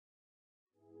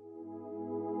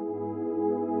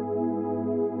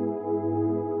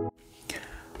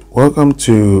Welcome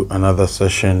to another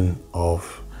session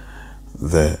of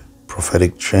the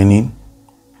prophetic training.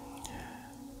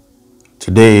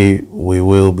 Today we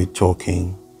will be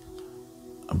talking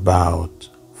about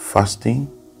fasting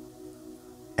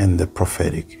and the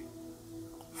prophetic.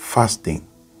 Fasting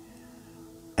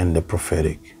and the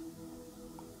prophetic.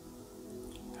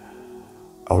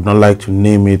 I would not like to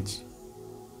name it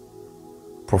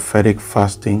prophetic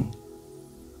fasting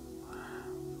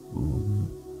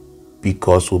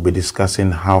because we'll be discussing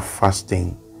how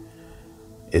fasting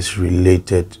is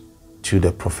related to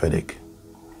the prophetic.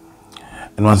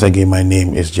 And once again, my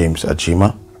name is James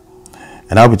Adzimah,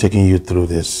 and I'll be taking you through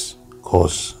this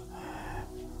course.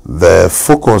 The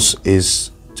focus is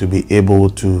to be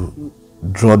able to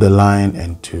draw the line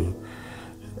and to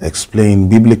explain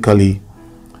biblically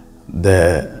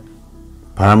the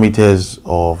parameters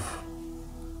of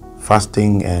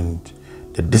fasting and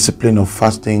the discipline of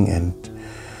fasting, and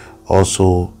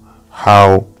also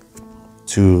how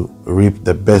to reap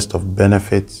the best of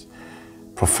benefits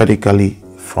prophetically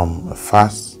from a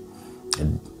fast,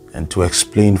 and to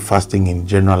explain fasting in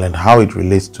general and how it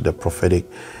relates to the prophetic.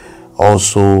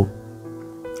 Also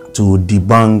to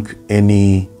debunk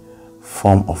any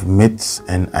form of myths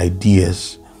and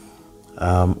ideas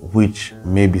which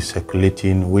may be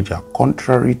circulating, which are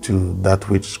contrary to that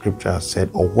which scripture has said,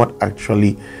 or what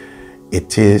actually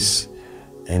it is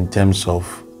in terms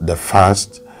of the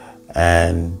fast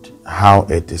and how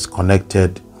it is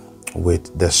connected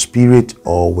with the spirit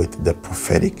or with the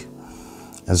prophetic.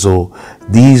 And so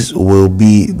these will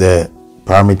be the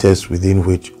parameters within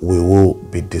which we will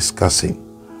be discussing.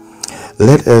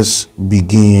 Let us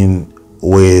begin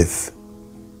with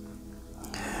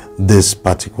this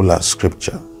particular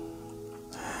scripture.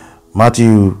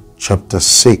 Matthew chapter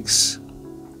 6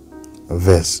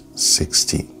 verse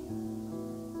 16.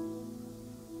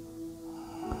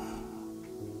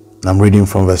 I'm reading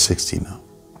from verse 16 now.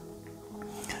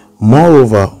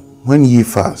 Moreover, when ye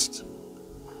fast,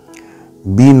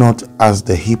 be not as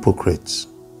the hypocrites,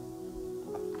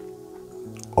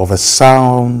 of a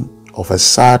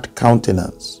sad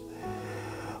countenance,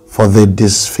 for they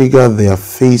disfigure their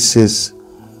faces,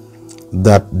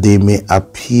 that they may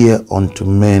appear unto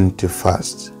men to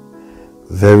fast.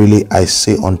 Verily I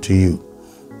say unto you,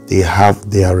 they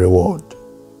have their reward.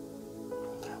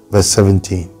 Verse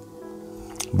 17.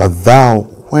 But thou,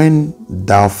 when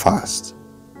thou fast,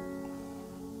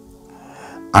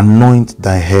 anoint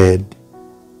thy head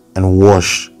and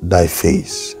wash thy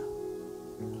face,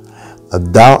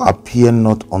 that thou appear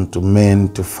not unto men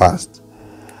to fast,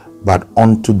 but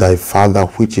unto thy Father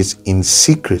which is in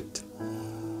secret,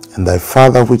 and thy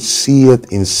Father which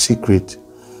seeth in secret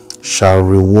shall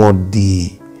reward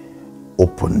thee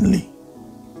openly.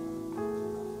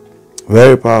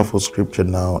 Very powerful scripture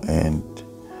now, and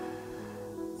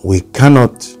we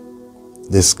cannot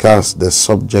discuss the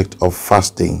subject of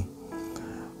fasting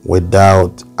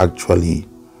without actually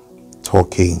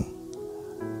talking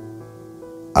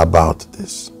about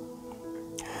this.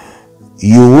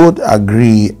 You would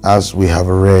agree, as we have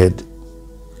read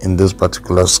in this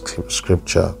particular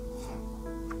scripture,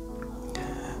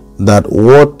 that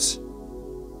what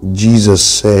Jesus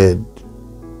said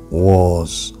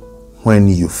was, when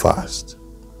you fast.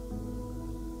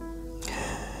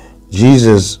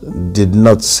 Jesus did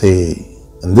not say,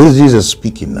 and this is Jesus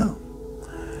speaking now,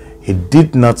 he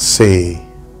did not say,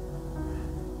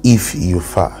 if you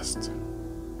fast.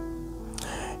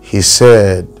 He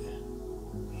said,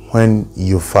 when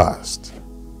you fast.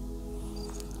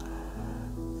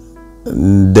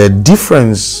 The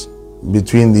difference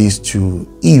between these two,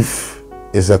 if,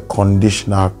 is a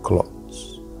conditional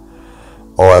clause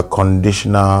or a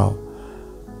conditional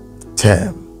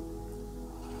term.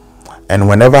 And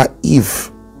whenever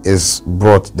if is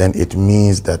brought, then it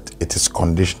means that it is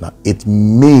conditional. It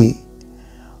may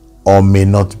or may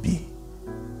not be.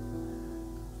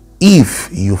 If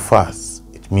you fast,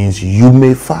 it means you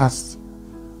may fast,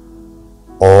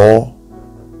 or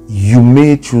you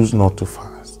may choose not to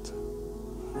fast.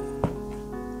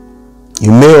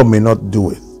 You may or may not do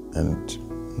it,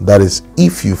 and that is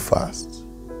if you fast.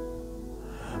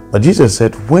 But Jesus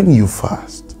said, when you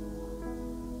fast.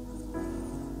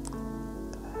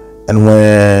 And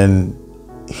when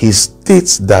he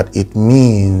states that, it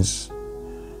means,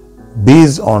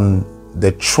 based on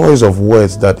the choice of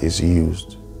words that is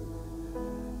used,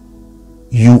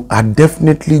 you are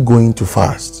definitely going to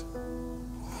fast.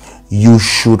 You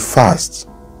should fast.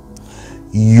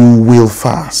 You will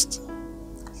fast.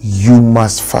 You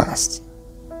must fast.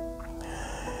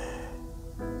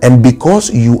 And because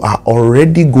you are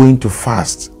already going to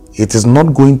fast, it is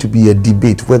not going to be a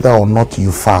debate whether or not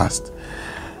you fast.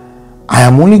 I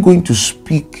am only going to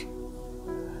speak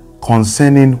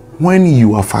concerning when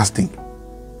you are fasting,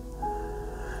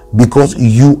 because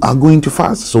you are going to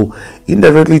fast. So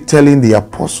indirectly telling the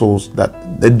apostles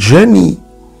that the journey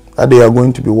that they are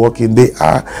going to be walking,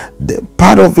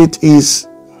 part of it is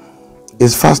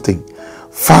fasting.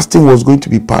 Fasting was going to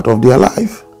be part of their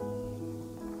life.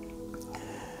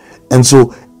 And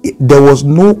so there was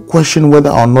no question whether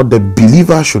or not the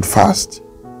believer should fast.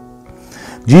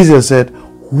 Jesus said,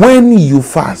 when you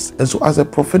fast. And so as a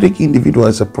prophetic individual,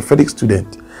 as a prophetic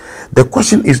student, the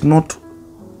question is not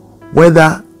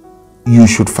whether you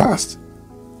should fast.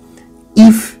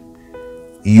 If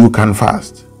you can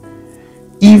fast,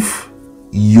 if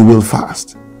you will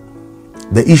fast,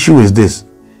 the issue is this: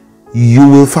 you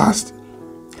will fast,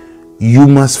 you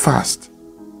must fast,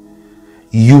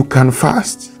 you can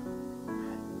fast,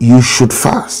 you should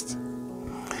fast.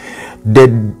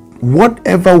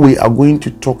 Whatever we are going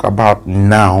to talk about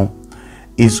now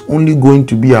is only going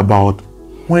to be about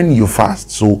when you fast,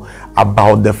 so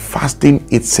about the fasting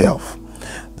itself.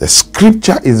 The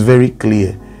scripture is very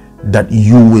clear that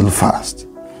you will fast.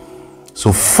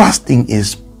 So fasting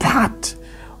is part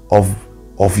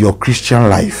of your Christian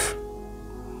life.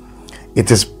 It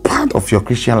is part of your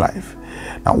Christian life.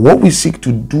 Now, what we seek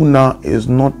to do now is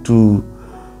not to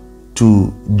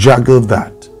juggle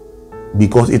that,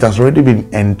 because it has already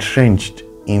been entrenched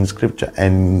in scripture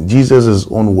and Jesus'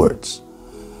 own words.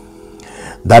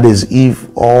 That is, if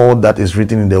all that is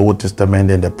written in the Old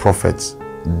Testament and the prophets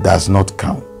does not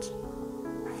count.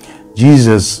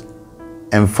 Jesus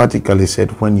emphatically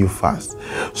said, when you fast.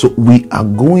 So we are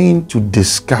going to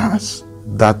discuss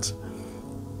that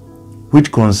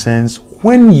which concerns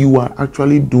when you are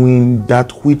actually doing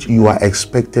that which you are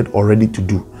expected already to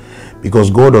do,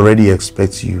 because God already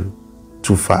expects you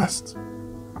to fast.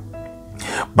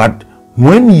 But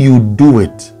when you do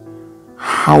it,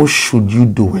 how should you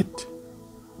do it?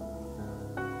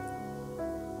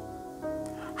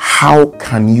 How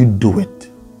can you do it?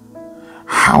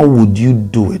 How would you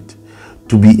do it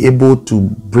to be able to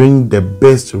bring the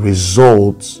best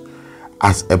results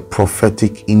as a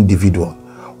prophetic individual?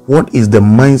 What is the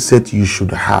mindset you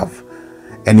should have?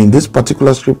 And in this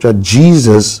particular scripture,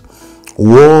 Jesus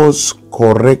was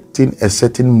correcting a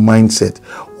certain mindset.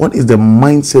 What is the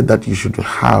mindset that you should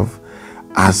have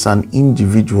as an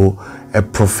individual, a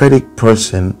prophetic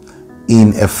person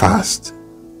in a fast?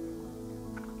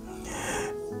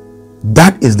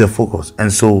 That is the focus.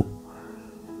 And so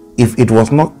if it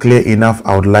was not clear enough,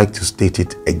 I would like to state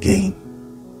it again.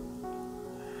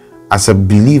 As a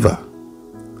believer,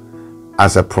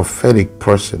 as a prophetic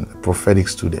person, a prophetic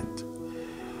student,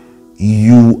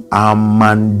 you are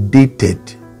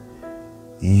mandated.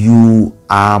 You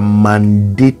are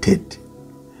mandated,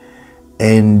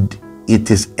 and it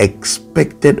is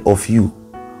expected of you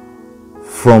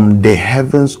from the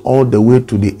heavens all the way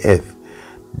to the earth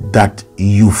that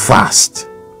you fast.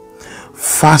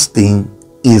 Fasting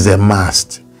is a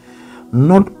must,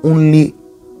 not only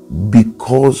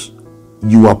because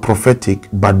you are prophetic,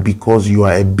 but because you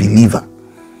are a believer.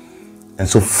 And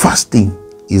so fasting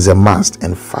is a must,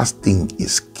 and fasting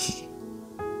is key.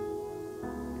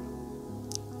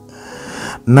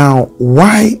 Now,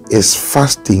 why is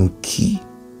fasting key?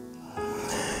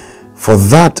 For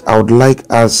that, I would like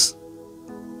us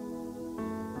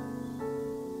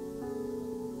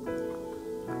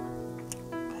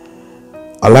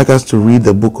to read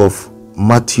the book of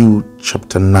Matthew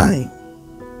chapter 9,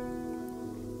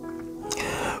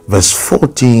 verse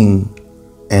 14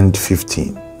 and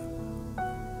 15.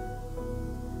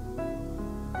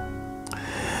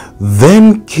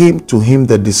 Then came to him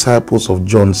the disciples of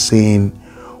John, saying,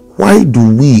 why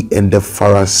do we and the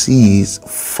Pharisees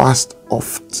fast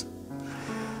oft,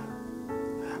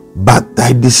 but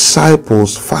thy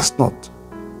disciples fast not?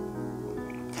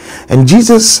 And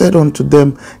Jesus said unto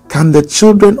them, can the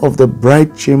children of the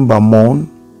bride chamber mourn,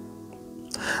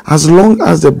 as long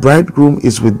as the bridegroom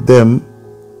is with them?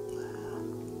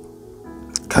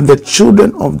 Can the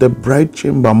children of the bride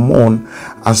chamber mourn,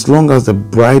 as long as the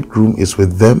bridegroom is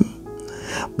with them?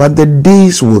 But the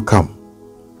days will come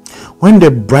when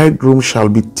the bridegroom shall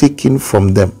be taken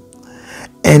from them,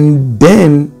 and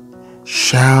then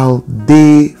shall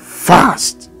they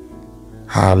fast.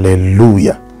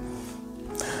 Hallelujah.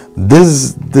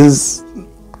 This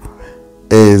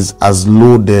is as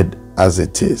loaded as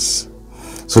it is.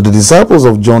 So the disciples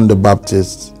of John the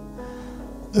Baptist,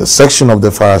 the section of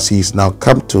the Pharisees, now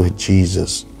come to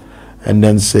Jesus and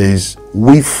then says,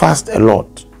 we fast a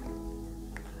lot,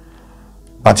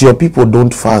 but your people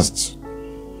don't fast.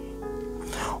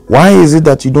 Why is it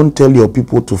that you don't tell your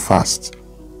people to fast?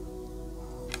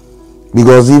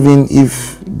 Because even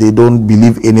if they don't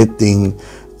believe anything,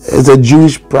 it's a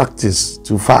Jewish practice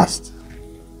to fast.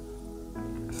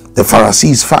 The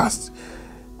Pharisees fast.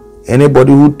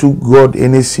 Anybody who took God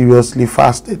any seriously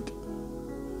fasted.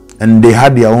 And they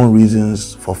had their own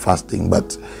reasons for fasting,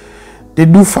 but they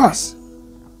do fast.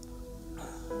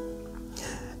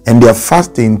 And their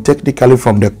fasting, technically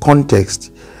from the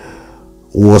context,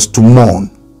 was to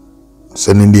mourn,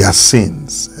 sending their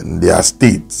sins and their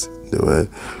states.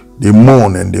 They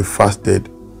mourned and they fasted,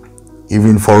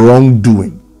 even for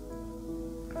wrongdoing,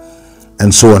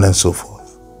 and so on and so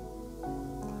forth.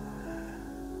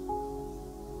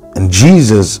 And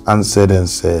Jesus answered and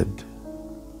said,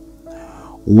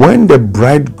 when the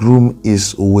bridegroom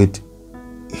is with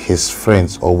his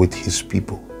friends or with his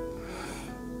people,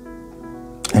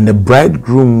 and the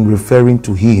bridegroom referring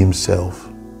to he himself,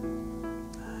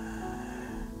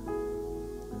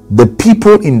 the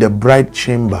people in the bride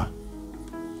chamber,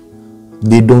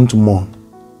 they don't mourn,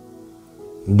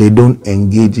 they don't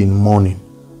engage in mourning,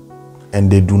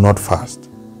 and they do not fast.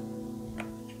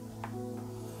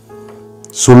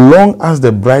 So long as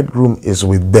the bridegroom is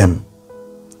with them,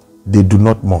 they do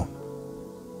not mourn.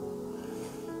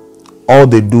 All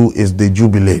they do is they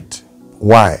jubilate.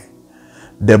 Why?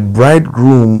 The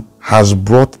bridegroom has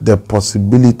brought the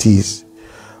possibilities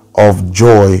of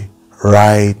joy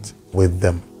right with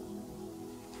them.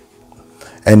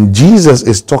 And Jesus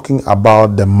is talking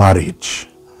about the marriage.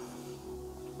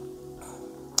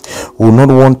 We will not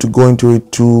want to go into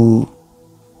it too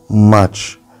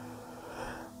much,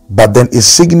 but then it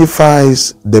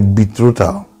signifies the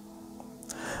betrothal.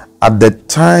 At the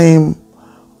time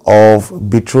of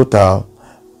betrothal,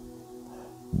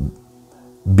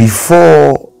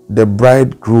 before the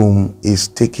bridegroom is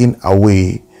taken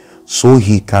away so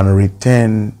he can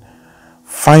return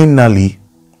finally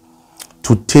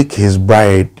to take his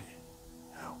bride,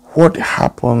 what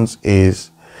happens is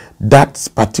that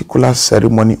particular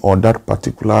ceremony or that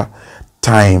particular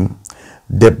time,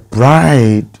 the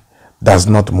bride does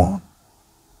not mourn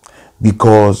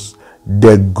because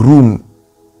the groom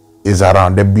is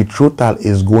around, the betrothal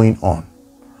is going on.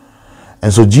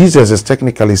 And so Jesus is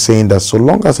technically saying that so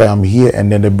long as I am here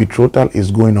and then the betrothal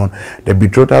is going on, the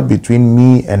betrothal between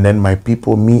me and then my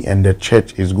people, me and the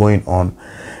church is going on,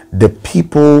 the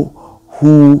people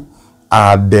who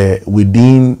are there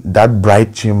within that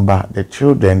bride chamber, the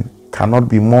children, cannot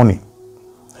be mourning.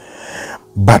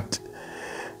 But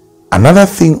another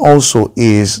thing also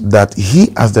is that he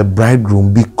as the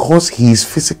bridegroom, because he is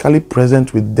physically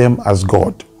present with them as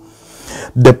God,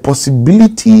 the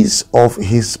possibilities of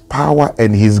his power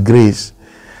and his grace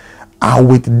are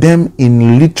with them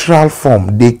in literal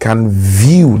form. They can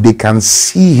view, they can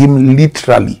see him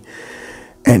literally,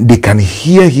 and they can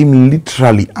hear him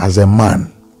literally as a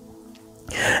man.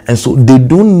 And so they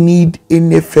don't need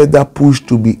any further push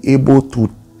to be able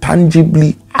to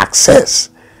tangibly access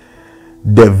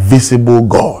the visible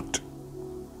God.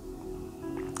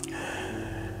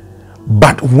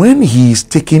 But when he is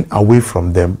taken away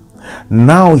from them,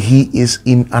 now he is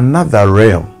in another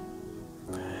realm,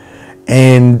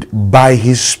 and by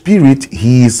his spirit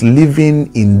he is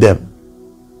living in them,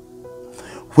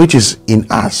 which is in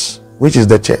us, which is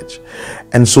the church.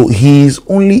 And so he is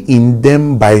only in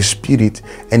them by spirit,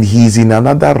 and he is in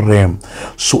another realm.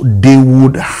 So they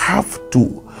would have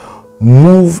to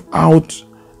move out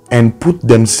and put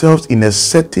themselves in a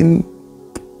certain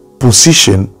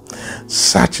position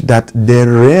such that the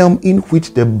realm in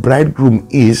which the bridegroom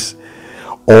is,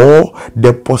 or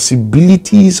the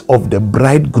possibilities of the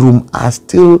bridegroom, are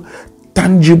still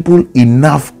tangible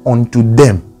enough unto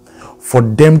them for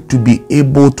them to be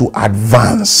able to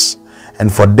advance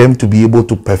and for them to be able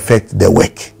to perfect the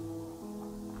work.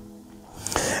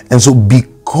 And so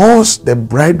because the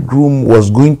bridegroom was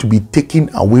going to be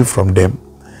taken away from them,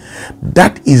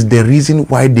 that is the reason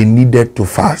why they needed to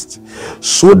fast,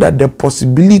 so that the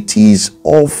possibilities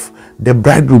of the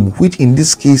bridegroom, which in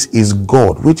this case is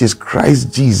God, which is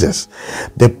Christ Jesus,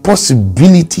 the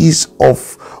possibilities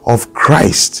of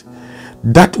Christ,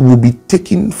 that will be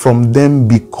taken from them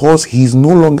because he is no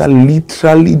longer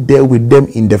literally there with them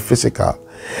in the physical.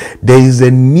 There is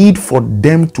a need for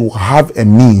them to have a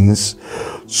means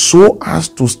so as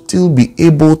to still be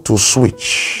able to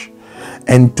switch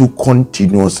and to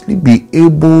continuously be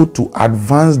able to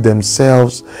advance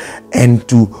themselves and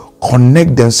to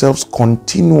connect themselves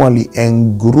continually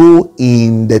and grow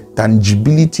in the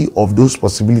tangibility of those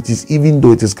possibilities, even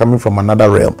though it is coming from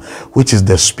another realm, which is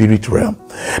the spirit realm.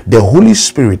 The Holy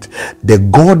Spirit, the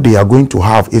God they are going to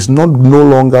have, is no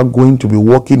longer going to be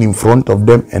walking in front of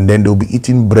them and then they'll be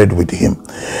eating bread with him.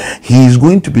 He is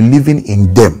going to be living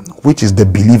in them. which is the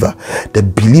believer. The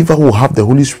believer will have the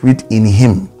Holy Spirit in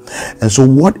him. And so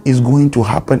what is going to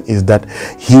happen is that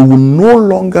he will no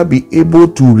longer be able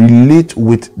to relate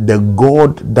with the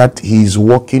God that he is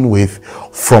walking with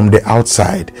from the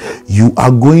outside. You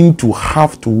are going to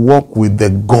have to walk with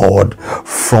the God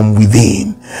from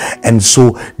within. And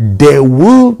so there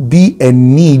will be a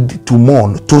need to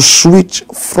mourn, to switch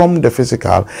from the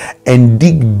physical and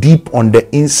dig deep on the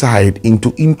inside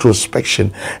into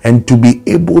introspection and to be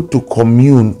able to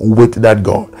commune with that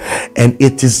God. And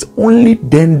it is only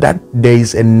then that there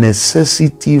is a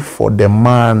necessity for the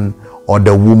man or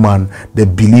the woman, the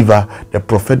believer, the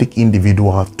prophetic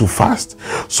individual to fast.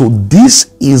 So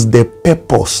this is the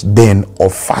purpose then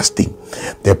of fasting.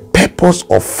 The purpose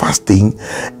of fasting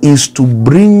is to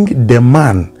bring the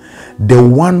man, the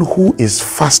one who is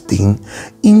fasting,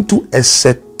 into a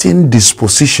certain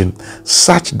disposition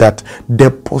such that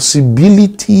the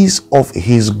possibilities of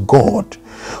his God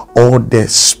or the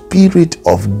Spirit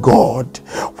of God,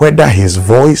 whether his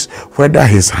voice, whether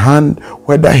his hand,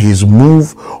 whether his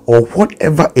move, or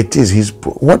whatever it is,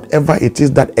 whatever it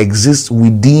is that exists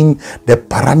within the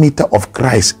parameter of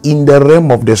Christ in the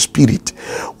realm of the Spirit,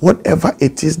 whatever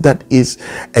it is that is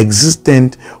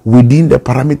existent within the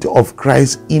parameter of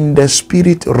Christ in the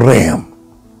Spirit realm,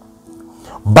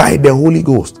 by the Holy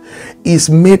Ghost, is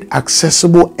made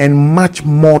accessible and much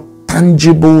more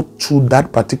tangible to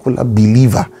that particular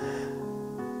believer.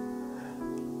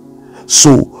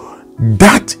 So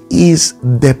that is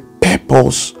the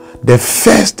purpose. The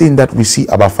first thing that we see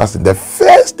about fasting, the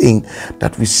first thing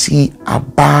that we see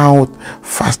about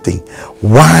fasting,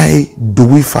 why do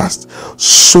we fast?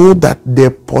 So that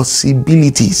the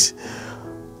possibilities,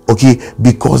 okay,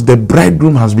 because the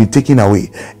bridegroom has been taken away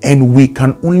and we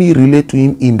can only relate to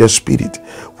him in the Spirit,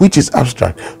 which is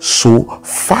abstract. So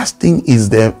fasting is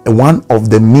the one of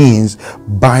the means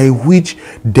by which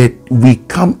that we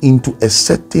come into a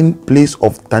certain place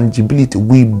of tangibility.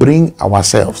 We bring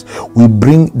ourselves, we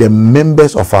bring the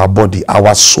members of our body,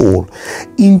 our soul,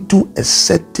 into a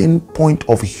certain point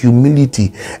of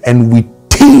humility, and we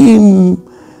tame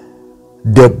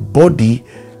the body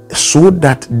so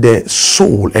that the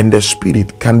soul and the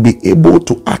spirit can be able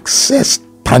to access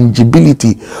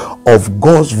tangibility of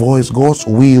God's voice, God's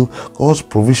will, God's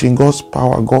provision, God's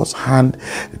power, God's hand,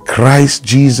 Christ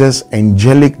Jesus,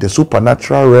 angelic, the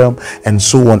supernatural realm, and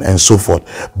so on and so forth,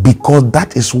 because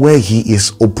that is where he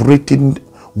is operating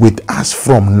with us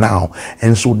from now.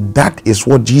 And so that is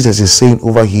what Jesus is saying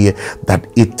over here, that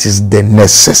it is the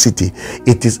necessity.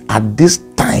 It is at this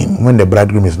time when the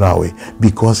bridegroom is now away,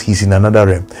 because he's in another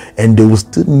realm and they will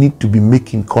still need to be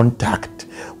making contact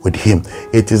with him.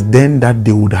 It is then that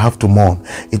they would have to mourn.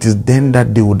 It is then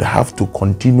that they would have to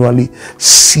continually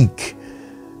seek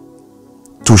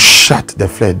to shut the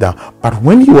flesh down. But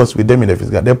when he was with them in the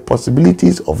physical, the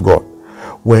possibilities of God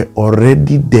were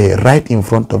already there, right in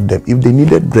front of them. If they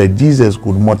needed bread, Jesus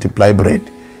could multiply bread.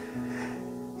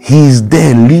 He is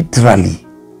there literally.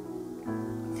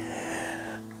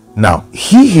 Now,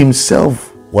 he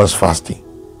himself was fasting,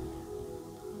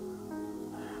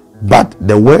 but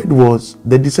the word was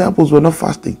the disciples were not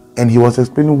fasting, and he was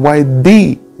explaining why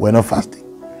they were not fasting,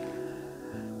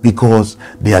 because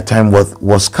their time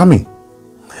was coming.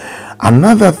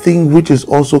 Another thing which is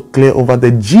also clear over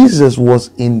that Jesus was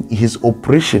in his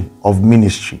operation of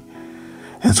ministry,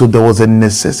 and so there was a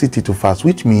necessity to fast,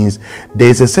 which means there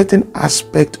is a certain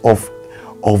aspect of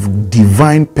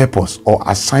divine purpose or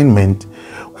assignment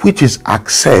which is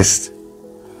accessed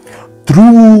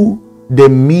through the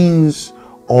means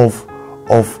of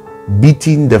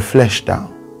beating the flesh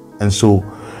down. And so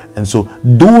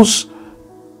those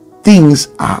things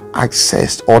are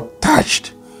accessed or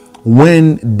touched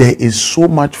when there is so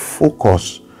much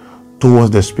focus towards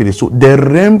the spirit. So the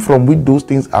realm from which those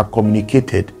things are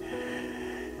communicated,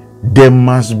 there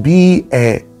must be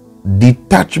a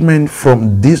detachment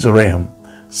from this realm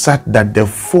such that the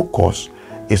focus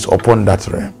is upon that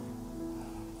realm.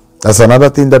 That's another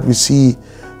thing that we see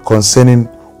concerning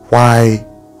why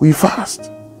we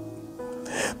fast.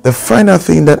 The final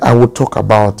thing that I will talk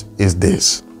about is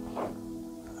this.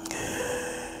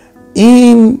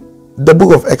 In the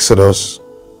book of Exodus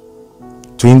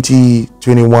 20,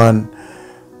 21,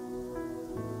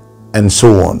 and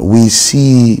so on, we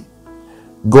see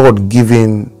God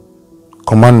giving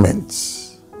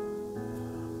commandments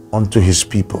unto his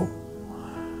people.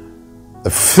 The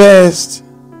first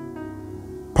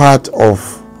part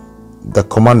of the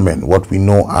commandment, what we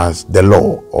know as the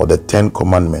law or the 10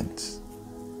 commandments,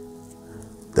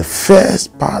 the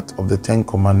first part of the 10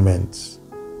 commandments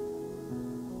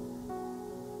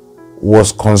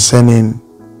was concerning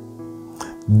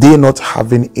they not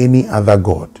having any other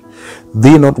God.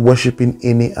 They not worshiping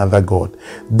any other God.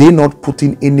 They not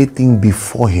putting anything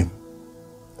before him.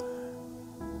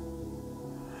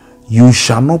 You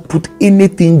shall not put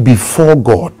anything before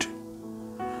God.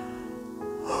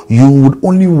 You would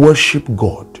only worship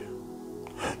God.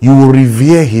 You will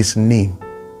revere his name.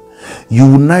 You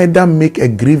will neither make a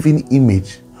graven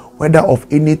image, whether of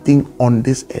anything on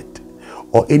this earth,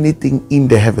 or anything in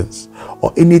the heavens,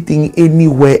 or anything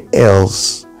anywhere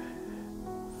else.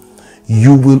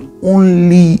 You will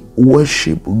only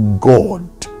worship God.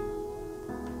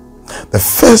 The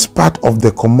first part of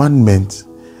the commandment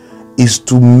is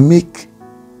to make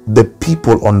the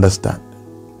people understand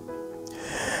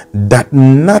that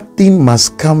nothing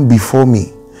must come before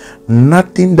me.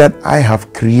 Nothing that I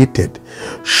have created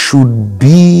should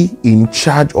be in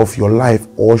charge of your life,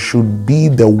 or should be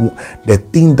the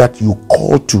thing that you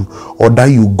call to, or that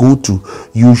you go to.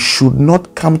 You should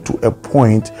not come to a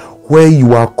point where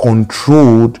you are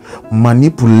controlled,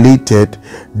 manipulated,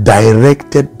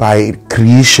 directed by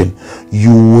creation.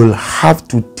 You will have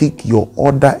to take your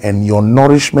order and your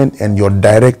nourishment and your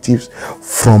directives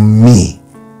from me.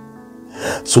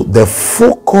 So the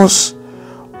focus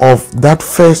of that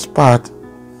first part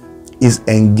is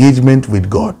engagement with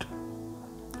God,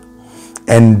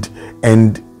 and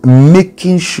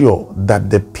making sure that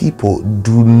the people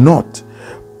do not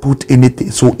put anything.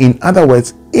 So in other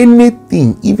words,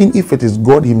 anything, even if it is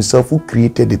God himself who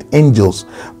created it, angels,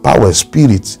 power,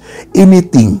 spirits,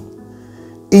 anything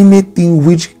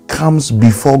which comes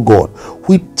before God,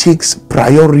 which takes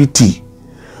priority,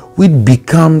 which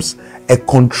becomes a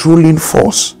controlling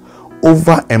force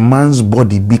over a man's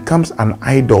body, becomes an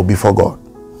idol before God.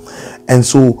 And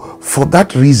so for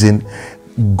that reason,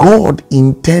 God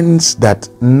intends that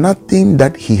nothing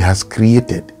that he has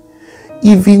created,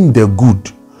 even the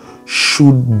good,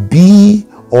 should be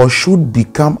or should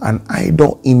become an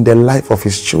idol in the life of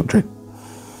his children.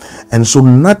 And so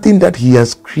nothing that he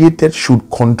has created should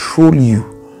control you,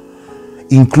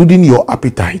 including your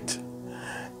appetite,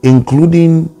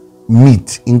 including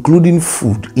meat, including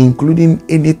food, including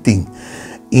anything,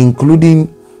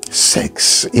 including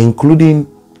sex, including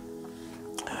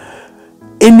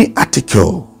any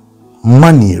article,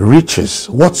 money, riches,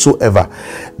 whatsoever.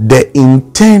 The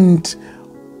intent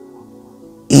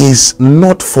is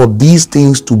not for these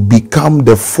things to become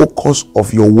the focus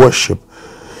of your worship.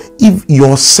 If you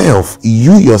yourself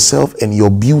and your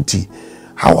beauty,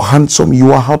 how handsome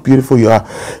you are, how beautiful you are,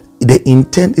 the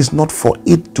intent is not for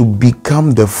it to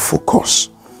become the focus,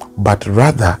 but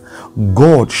rather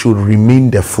God should remain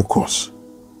the focus.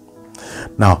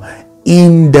 Now,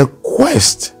 in the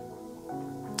quest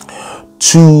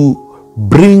to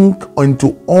bring and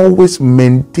to always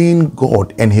maintain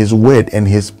God and his word and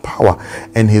his power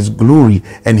and his glory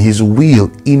and his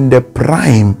will in the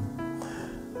prime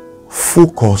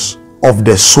focus of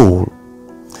the soul,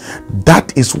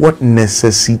 that is what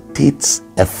necessitates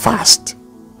a fast.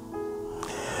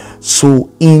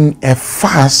 So in a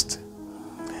fast,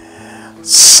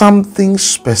 something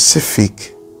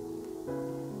specific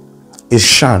is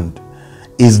shunned,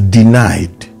 is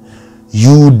denied.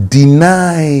 You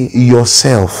deny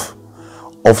yourself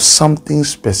of something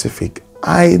specific,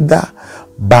 either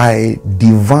by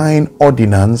divine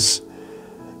ordinance,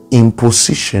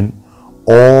 imposition,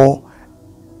 or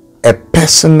a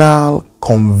personal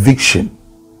conviction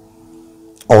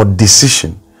or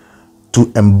decision to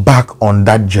embark on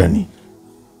that journey.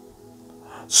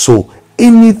 So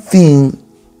anything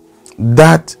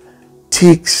that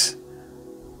takes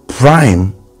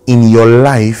prime in your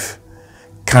life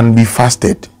can be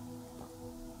fasted.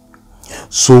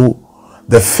 So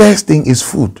the first thing is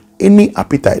food. Any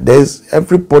appetite.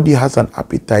 Everybody has an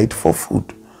appetite for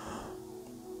food.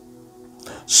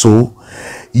 So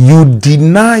you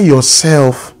deny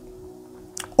yourself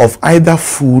of either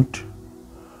food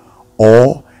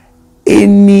or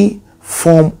any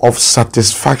form of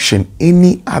satisfaction,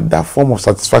 any other form of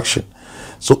satisfaction.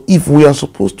 So if we are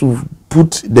supposed to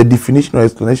put the definition or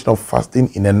explanation of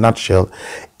fasting in a nutshell,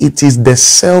 it is the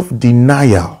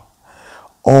self-denial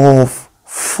of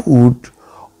food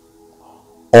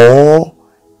or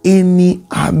any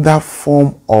other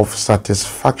form of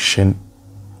satisfaction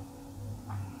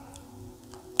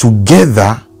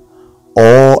together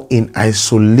or in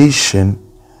isolation,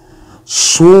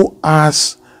 so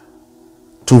as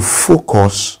to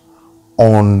focus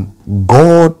on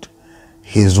God,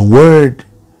 his word,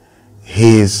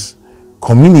 his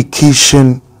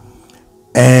communication,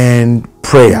 and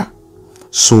prayer.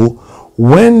 So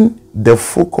when the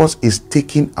focus is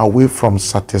taken away from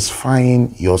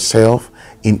satisfying yourself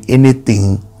in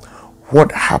anything,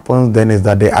 what happens then is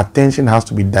that the attention has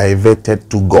to be diverted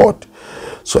to God.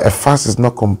 So a fast is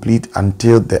not complete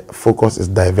until the focus is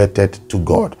diverted to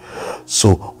God.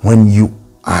 So when you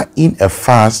are in a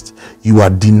fast, you are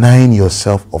denying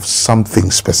yourself of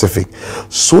something specific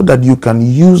so that you can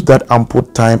use that ample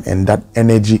time and that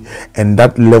energy and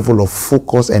that level of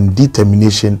focus and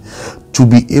determination to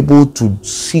be able to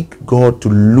seek God, to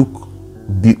look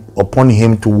upon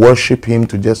him, to worship him,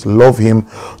 to just love him,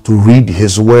 to read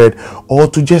his word, or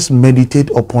to just meditate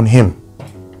upon him.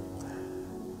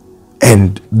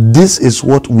 And this is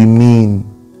what we mean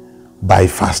by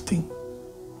fasting.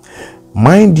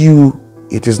 Mind you,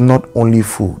 it is not only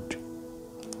food,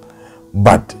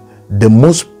 but the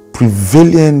most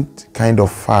prevalent kind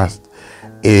of fast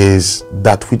is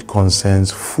that which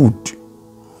concerns food.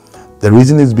 The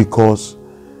reason is because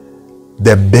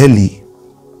the belly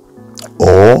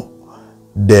or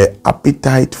the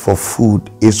appetite for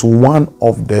food is one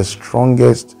of the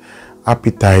strongest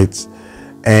appetites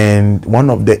and one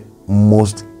of the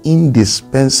most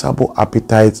indispensable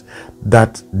appetites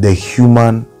that the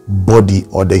human body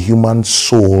or the human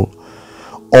soul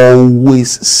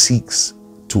always seeks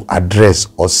to address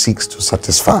or seeks to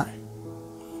satisfy.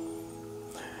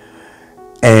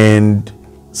 And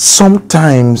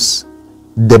sometimes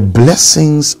the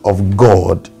blessings of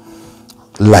God,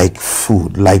 like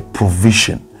food, like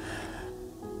provision,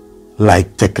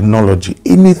 like technology,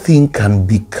 anything can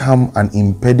become an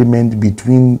impediment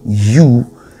between you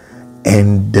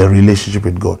and the relationship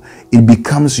with God. It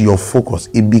becomes your focus,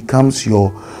 it becomes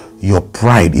your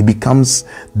pride, it becomes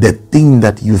the thing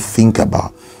that you think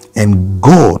about. And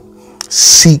God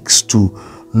seeks to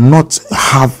not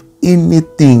have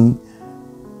anything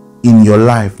in your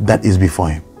life that is before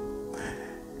him.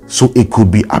 So it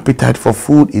could be appetite for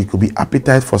food, it could be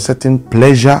appetite for certain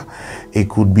pleasure, it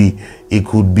could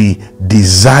be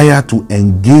desire to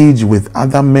engage with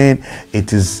other men,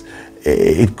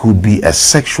 it could be a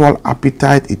sexual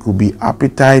appetite, it could be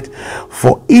appetite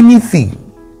for anything,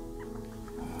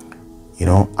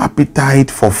 appetite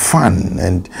for fun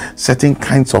and certain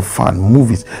kinds of fun,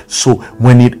 movies. So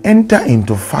when it enter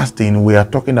into fasting, we are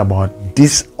talking about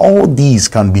this. All these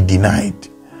can be denied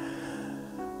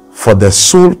for the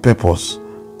sole purpose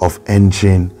of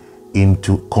entering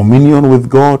into communion with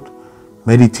God,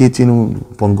 meditating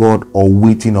upon God, or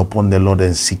waiting upon the Lord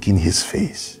and seeking his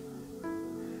face.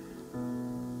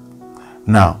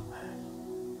 Now,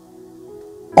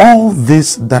 all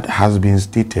this that has been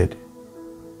stated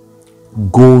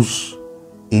goes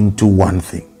into one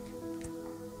thing.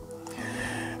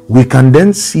 We can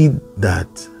then see that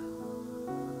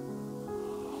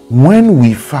when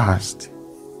we fast,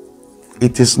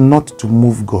 it is not to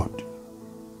move God.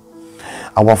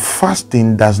 Our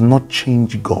fasting does not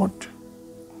change God.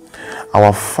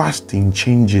 Our fasting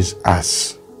changes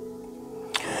us.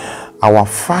 Our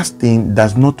fasting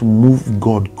does not move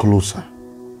God closer.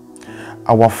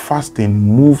 Our fasting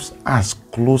moves us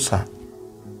closer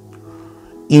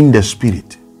in the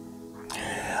spirit.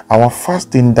 Our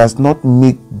fasting does not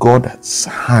make God's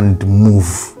hand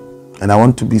move. And I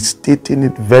want to be stating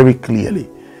it very clearly.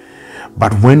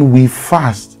 But when we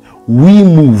fast, we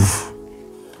move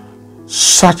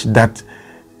such that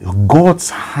God's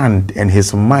hand and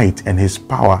his might and his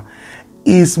power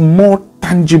is more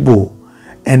tangible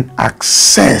and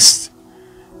accessed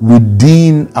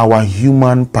within our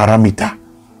human parameter.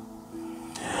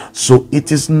 So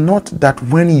it is not that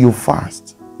when you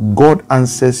fast, God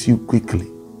answers you quickly.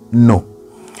 No.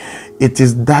 It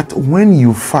is that when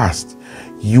you fast,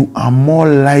 you are more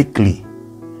likely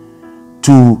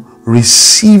to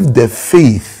receive the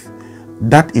faith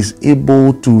that is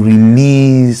able to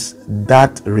release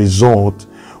that result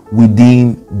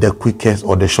within the quickest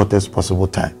or the shortest possible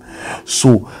time.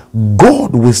 So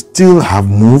God will still have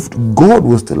moved, God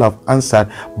will still have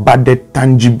answered, but the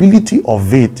tangibility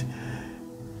of it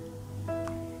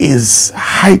is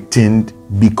heightened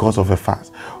because of a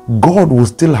fast. God will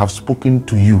still have spoken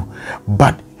to you,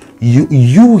 but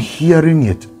you hearing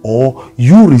it or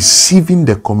you receiving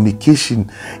the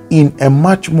communication in a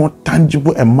much more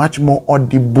tangible and much more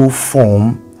audible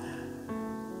form,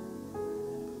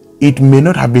 it may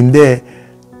not have been there,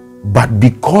 but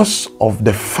because of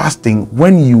the fasting,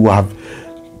 when you have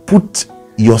put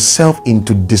yourself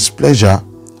into displeasure,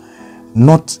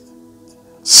 not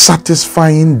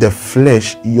satisfying the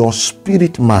flesh, your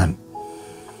spirit man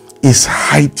is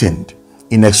heightened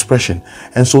in expression.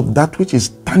 And so that which is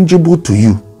tangible to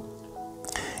you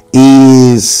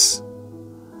is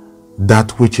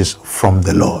that which is from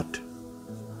the Lord.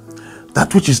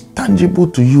 That which is tangible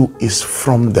to you is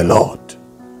from the Lord.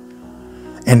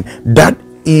 And that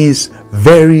is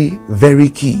very, very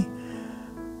key,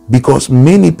 because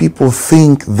many people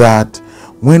think that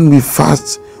when we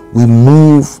fast, we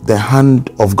move the hand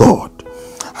of God.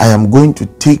 I am going to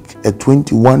take a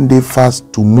 21-day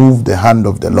fast to move the hand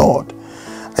of the Lord.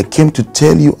 I came to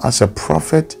tell you as a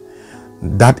prophet,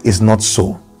 that is not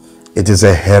so. It is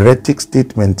a heretic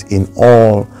statement in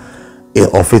all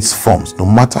of its forms. No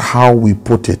matter how we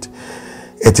put it,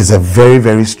 it is a very,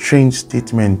 very strange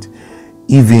statement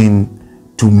even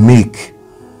to make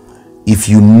if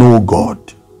you know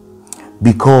God.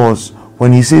 Because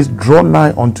when he says, draw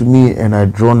nigh unto me and I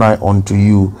draw nigh unto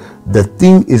you, the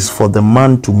thing is for the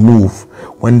man to move.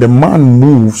 When the man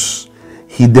moves,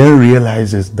 he then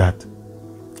realizes that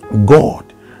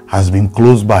God has been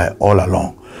close by all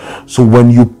along. So when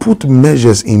you put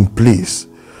measures in place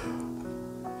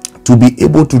to be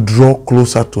able to draw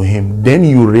closer to him, then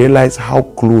you realize how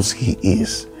close he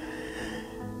is.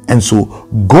 And so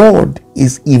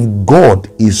if God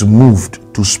is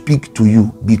moved to speak to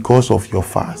you because of your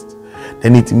fast,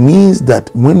 then it means that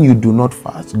when you do not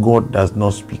fast, God does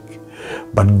not speak.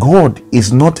 But God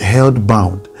is not held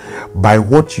bound by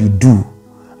what you do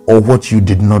or what you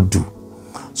did not do.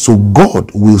 So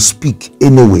God will speak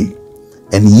anyway.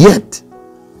 And yet,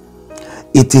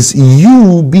 it is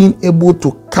you being able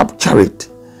to capture it.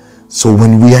 So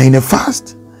when we are in a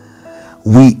fast,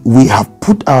 we have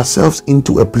put ourselves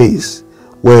into a place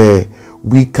where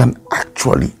we can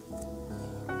actually,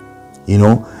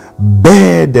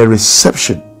 bear the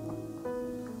reception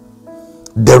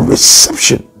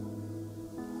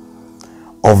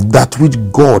of that which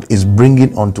God is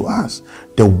bringing unto us,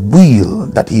 the will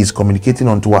that he is communicating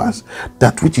unto us,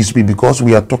 that which is because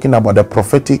we are talking about the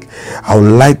prophetic. I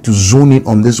would like to zone in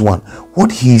on this one.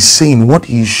 What he is saying, what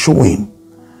he is showing,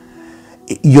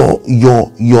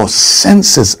 your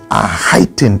senses are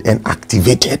heightened and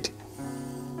activated,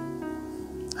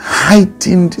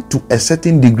 heightened to a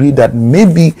certain degree that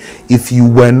maybe if you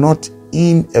were not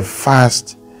in a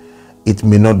fast, it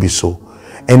may not be so.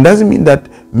 And doesn't mean that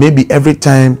maybe every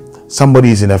time somebody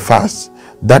is in a fast,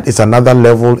 that is another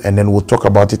level, and then we'll talk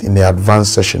about it in the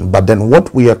advanced session. But then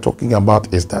what we are talking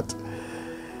about is that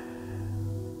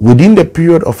within the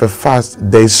period of a fast,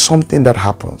 there is something that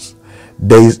happens.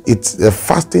 The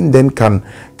fasting then can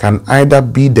either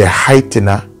be the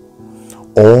heightener,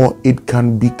 or it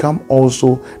can become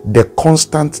also the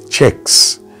constant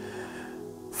checks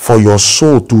for your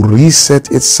soul to reset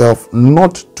itself,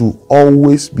 not to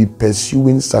always be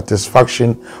pursuing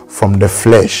satisfaction from the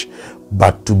flesh,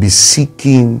 but to be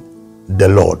seeking the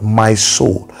Lord. My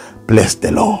soul, bless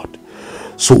the Lord.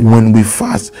 So when we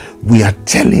fast, we are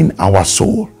telling our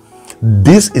soul,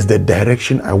 this is the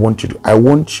direction I want you to. I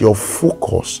want your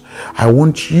focus. I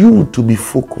want you to be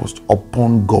focused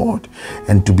upon God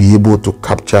and to be able to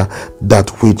capture that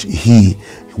which he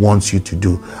wants you to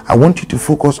do. I want you to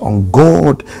focus on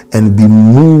God and be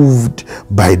moved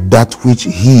by that which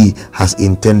he has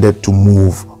intended to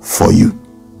move for you.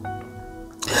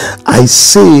 I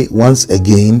say once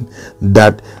again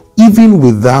that even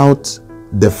without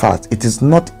the fast, it is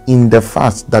not in the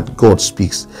fast that God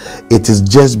speaks. It is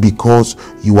just because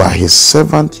you are his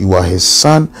servant, you are his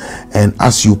son, and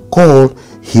as you call,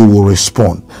 he will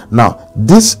respond. Now,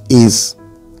 this is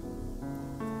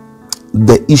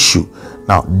the issue.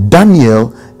 Now,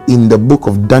 Daniel, in the book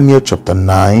of Daniel chapter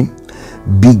 9,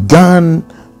 began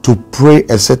to pray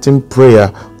a certain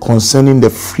prayer concerning the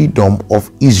freedom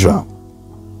of Israel.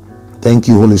 Thank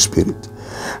you, Holy Spirit.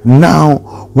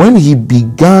 Now, when he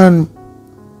began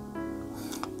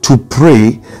to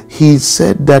pray, he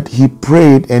said that he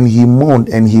prayed and he mourned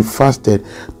and he fasted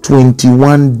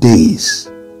 21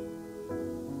 days.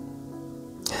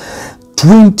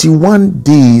 21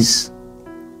 days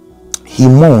he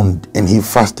mourned and he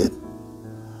fasted.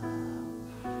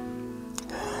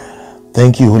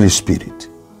 Thank you, Holy Spirit.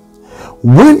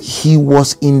 When he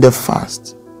was in the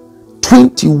fast,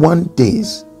 21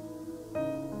 days,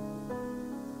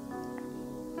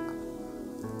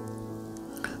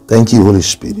 thank you, Holy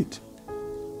Spirit.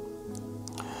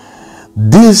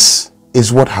 This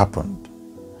is what happened.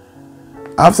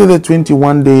 After the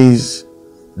 21 days,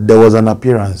 there was an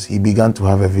appearance. He began to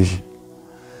have a vision.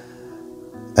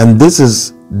 And this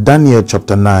is Daniel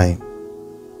chapter 9,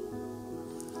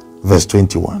 verse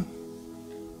 21.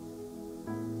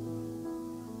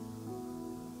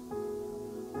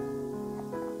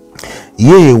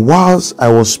 Yea, whilst I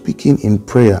was speaking in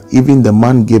prayer, even the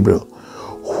man Gabriel,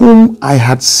 whom I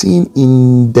had seen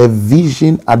in the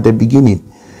vision at the beginning,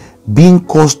 being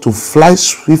caused to fly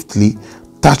swiftly,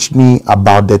 touched me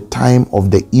about the time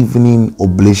of the evening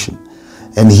oblation.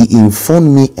 And he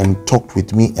informed me and talked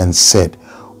with me and said,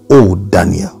 O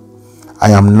Daniel,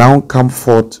 I am now come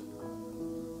forth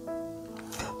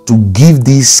to give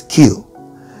thee skill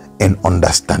and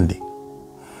understanding.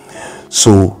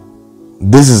 So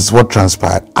this is what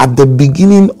transpired. At the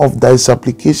beginning of thy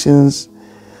supplications,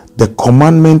 the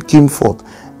commandment came forth,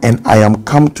 and I am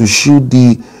come to show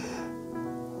thee.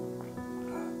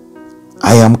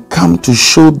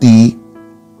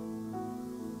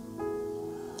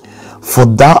 For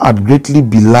thou art greatly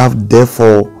beloved,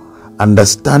 therefore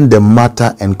understand the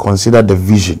matter and consider the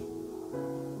vision.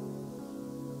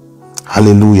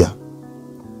 Hallelujah.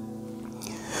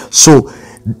 So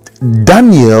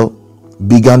Daniel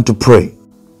began to pray,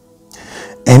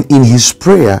 and in his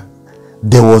prayer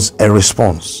there was a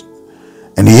response,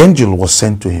 and the angel was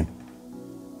sent to him.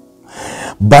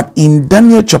 But in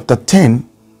Daniel chapter 10,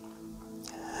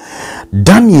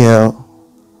 Daniel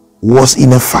was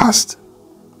in a fast.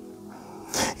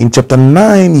 In chapter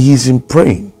 9, he's in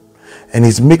praying and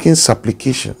he's making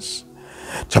supplications.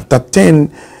 Chapter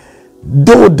 10,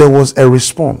 though there was a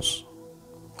response,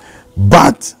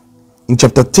 but in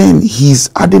chapter 10, he's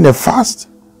adding a fast.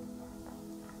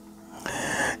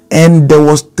 And there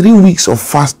was 3 weeks of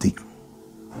fasting.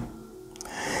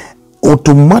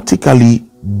 Automatically,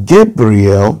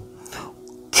 Gabriel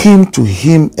came to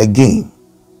him again.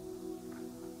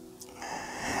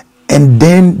 And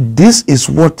then this is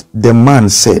what the man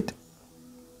said.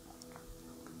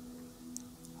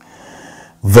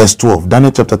 Verse 12,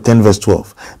 Daniel chapter 10, verse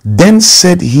 12. Then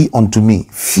said he unto me,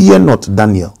 fear not,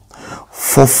 Daniel,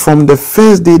 for from the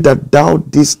first day that thou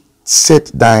didst set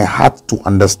thy heart to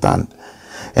understand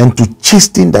and to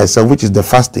chasten thyself, which is the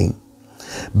fasting,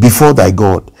 before thy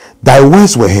God, thy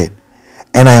words were heard,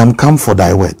 and I am come for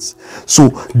thy words. So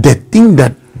the thing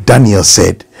that Daniel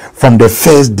said from the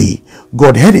first day,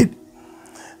 God heard it.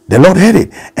 The Lord heard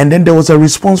it. And then there was a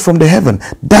response from the heaven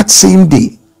that same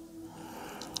day.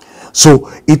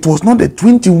 So it was not the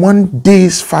 21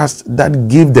 days fast that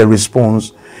gave the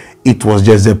response. It was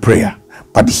just a prayer.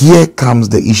 But here comes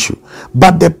the issue.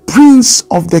 But the prince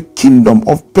of the kingdom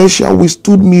of Persia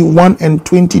withstood me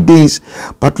 21 days.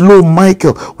 But lo,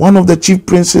 Michael, one of the chief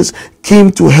princes,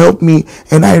 came to help me,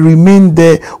 and I remained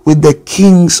there with the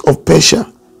kings of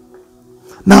Persia.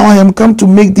 Now I am come to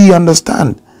make thee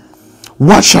understand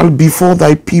what shall befall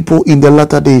thy people in the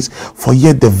latter days, for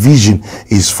yet the vision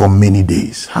is for many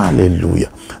days.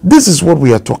 Hallelujah. This is what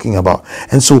we are talking about.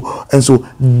 And so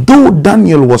though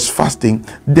Daniel was fasting,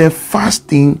 the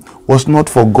fasting was not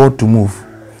for God to move.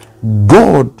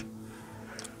 God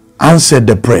answered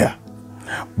the prayer,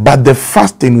 but the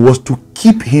fasting was to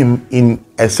keep him in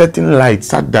a certain light,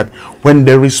 such that when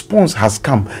the response has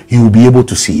come, he will be able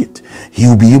to see it, he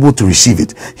will be able to receive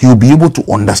it, he will be able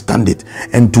to understand it,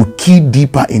 and to key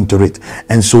deeper into it.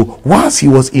 And so whilst he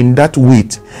was in that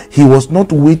wait, he was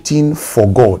not waiting for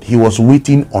God, he was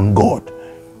waiting on God.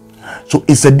 So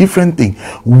it's a different thing.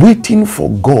 Waiting for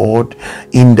God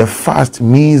in the fast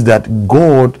means that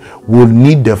God will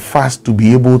need the fast to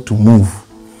be able to move.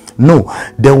 No,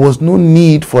 there was no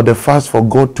need for the fast for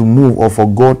God to move or for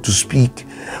God to speak.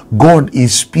 God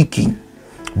is speaking,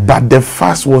 but the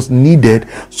fast was needed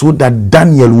so that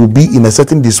Daniel will be in a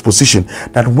certain disposition,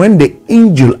 that when the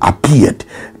angel appeared,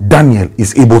 Daniel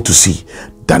is able to see.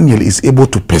 Daniel is able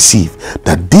to perceive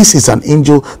that this is an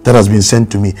angel that has been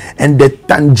sent to me. And the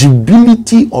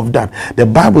tangibility of that, the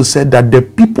Bible said that the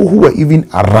people who were even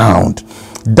around,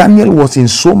 Daniel was in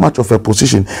so much of a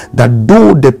position that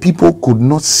though the people could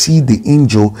not see the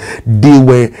angel,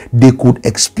 they could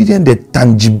experience the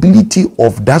tangibility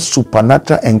of that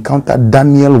supernatural encounter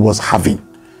Daniel was having.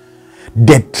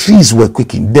 The trees were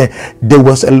quaking. There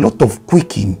was a lot of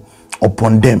quaking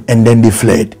upon them, and then they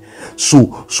fled. So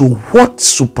what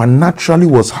supernaturally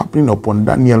was happening upon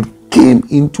Daniel came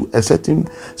into a certain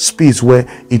space where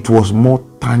it was more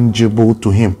tangible to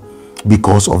him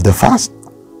because of the fast.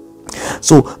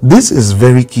 So this is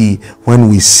very key when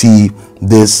we see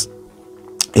this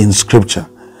in scripture.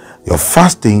 Your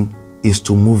fasting is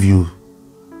to move you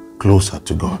closer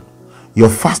to God. Your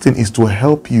fasting is to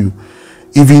help you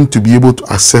even to be able to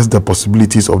access the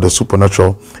possibilities of the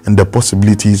supernatural and the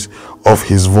possibilities of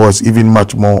his voice even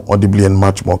much more audibly and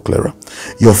much more clearer.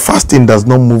 Your fasting does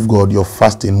not move God. Your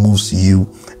fasting moves you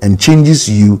and changes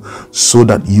you so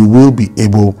that you will be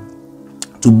able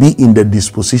to be in the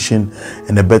disposition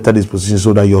and a better disposition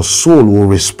so that your soul will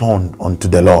respond unto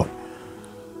the Lord.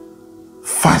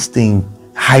 Fasting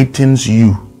heightens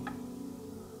you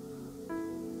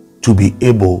to be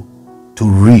able to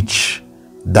reach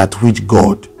that which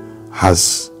God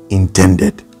has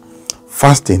intended.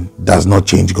 Fasting does not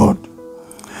change God.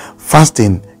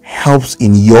 Fasting helps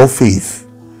in your faith.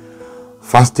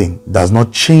 Fasting does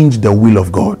not change the will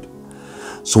of God.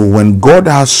 So when God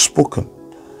has spoken,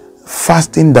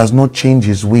 fasting does not change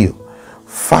his will.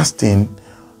 Fasting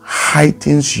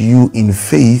heightens you in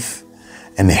faith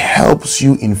and helps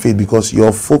you in faith, because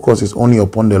your focus is only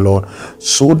upon the Lord,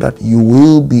 so that you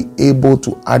will be able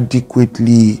to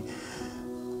adequately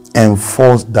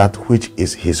enforce that which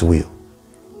is his will.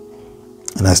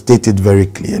 And I stated very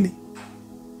clearly.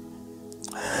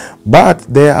 But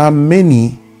there are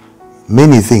many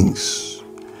things,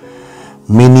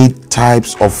 many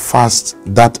types of fasts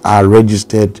that are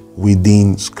registered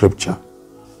within Scripture.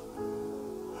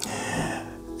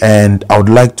 And I would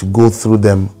like to go through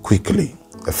them quickly.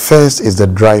 The first is the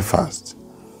dry fast,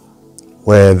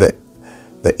 where the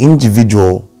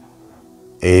individual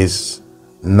is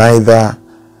neither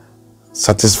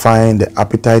satisfying the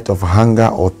appetite of hunger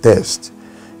or thirst,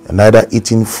 and neither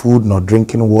eating food nor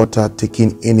drinking water,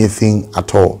 taking anything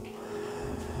at all,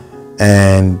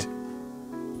 and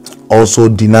also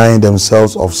denying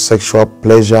themselves of sexual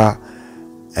pleasure,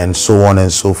 and so on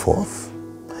and so forth.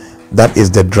 That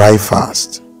is the dry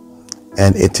fast,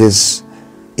 and it is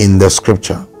in the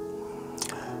Scripture.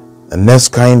 The next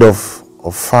kind of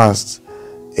fast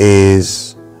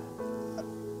is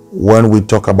when we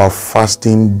talk about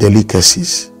fasting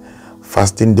delicacies.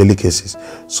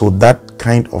 So that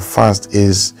kind of fast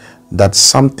is that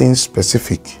something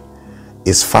specific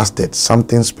is fasted.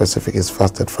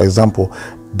 For example,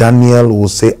 Daniel will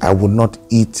say, I would not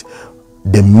eat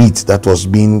the meat that was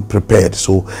being prepared.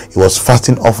 So he was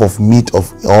fasting off of meat or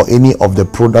any of the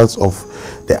products of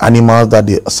the animals that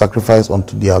they sacrifice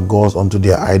unto their gods, unto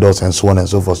their idols, and so on and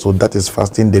so forth. So that is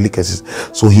fasting delicacies.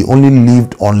 So he only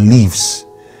lived on leaves.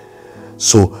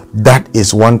 So that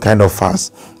is one kind of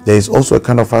fast. There is also a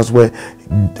kind of fast where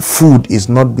food is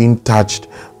not being touched,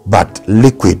 but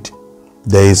liquid.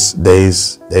 There is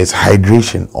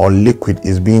hydration, or liquid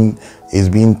is being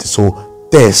so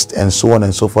thirst and so on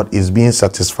and so forth is being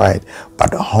satisfied,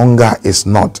 but hunger is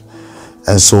not.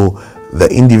 And so the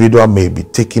individual may be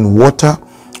taking water,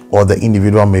 or the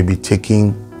individual may be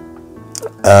taking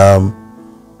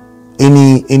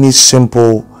any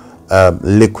simple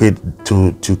liquid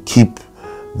to keep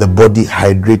the body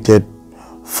hydrated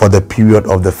for the period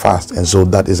of the fast. And so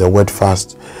that is a wet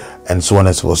fast, and so on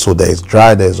and so forth. So there is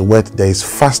dry, there is wet, there is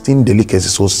fasting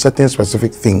delicacies. So certain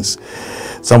specific things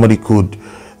somebody could,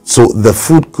 so the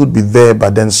food could be there,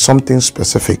 but then something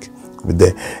specific be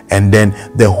there, and then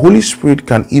the Holy Spirit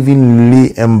can even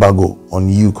lay embargo on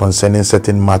you concerning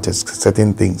certain matters,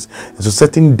 certain things. And so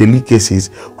certain delicacies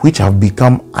which have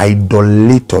become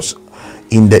idolaters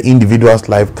in the individual's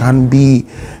life can be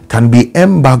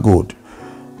embargoed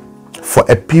for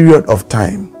a period of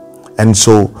time. And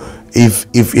so if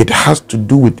it has to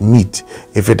do with meat,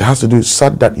 if it has to do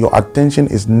such that your attention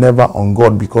is never on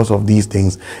God because of these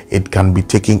things, it can be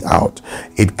taken out,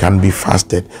 it can be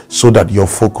fasted, so that your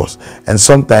focus, and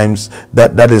sometimes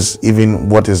that is even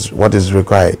what is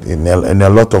required in a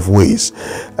lot of ways.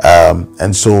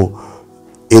 And so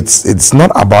it's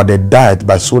not about the diet,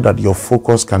 but so that your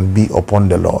focus can be upon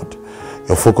the Lord.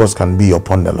 Your focus can be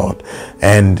upon the Lord,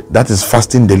 and that is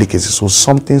fasting delicacy. So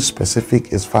something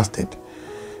specific is fasted.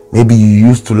 Maybe you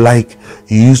used to like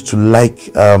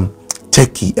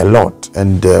turkey a lot,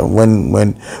 and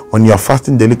when you are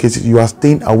fasting delicacy, you are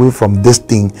staying away from this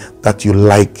thing that you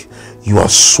like. You are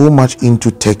so much into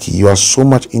turkey, you are so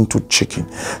much into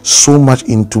chicken, so much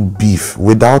into beef.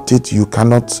 Without it, you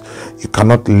cannot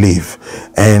live.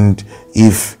 And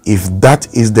if that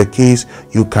is the case,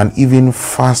 you can even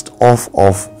fast off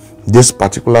of this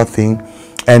particular thing.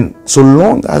 And so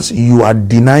long as you are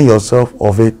denying yourself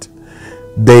of it,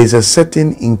 there is a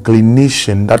certain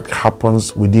inclination that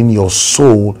happens within your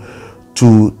soul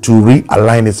to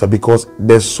realign itself, because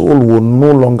the soul will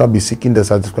no longer be seeking the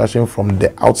satisfaction from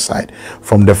the outside,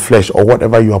 from the flesh or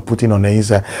whatever you are putting on the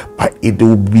inside, but it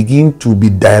will begin to be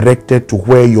directed to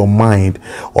where your mind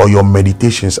or your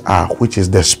meditations are, which is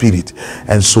the spirit.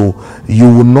 And so you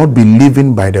will not be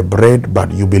living by the bread,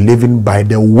 but you'll be living by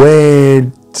the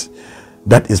word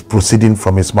that is proceeding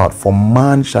from his mouth. For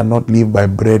man shall not live by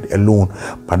bread alone,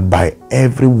 but by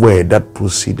every word that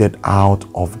proceeded out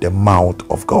of the mouth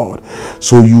of God.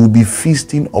 So you will be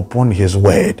feasting upon his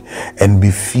word, and be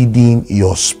feeding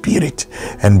your spirit,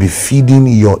 and be feeding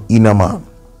your inner man.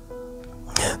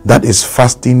 That is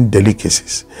fasting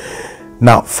delicacies.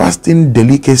 Now, fasting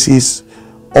delicacies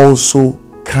also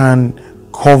can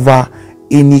cover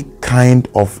any kind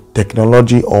of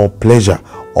technology or pleasure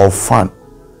or fun.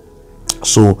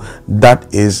 So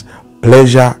that is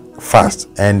pleasure fast.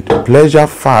 And pleasure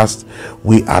fast,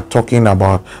 we are talking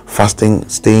about fasting,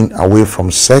 staying away from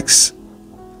sex.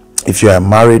 If you are a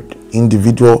married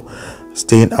individual,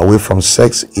 staying away from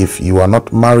sex. If you are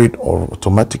not married, or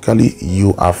automatically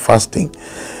you are fasting.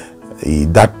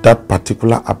 that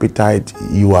particular appetite,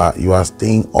 you are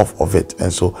staying off of it.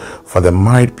 And so for the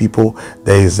married people,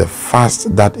 there is a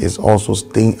fast that is also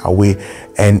staying away.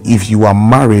 And if you are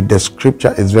married, the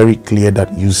scripture is very clear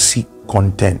that you seek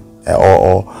content,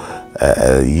 or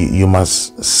you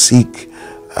must seek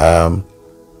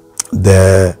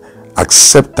the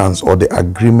acceptance or the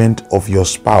agreement of your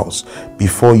spouse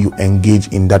before you engage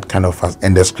in that kind of fast.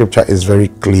 And the scripture is very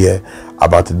clear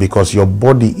about it, because your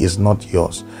body is not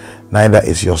yours, neither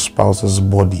is your spouse's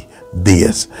body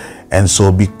theirs. And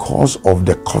so because of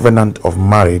the covenant of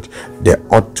marriage, there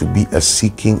ought to be a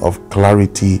seeking of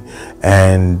clarity,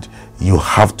 and you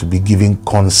have to be giving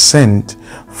consent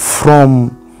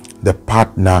from the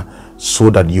partner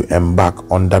so that you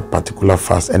embark on that particular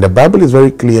fast. And the Bible is very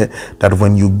clear that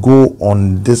when you go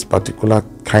on this particular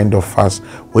kind of fast,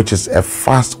 which is a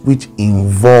fast which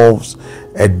involves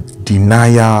a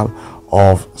denial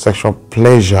of sexual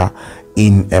pleasure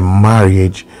in a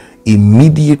marriage,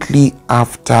 immediately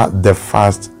after the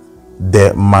fast,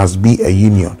 there must be a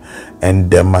union, and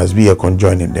there must be a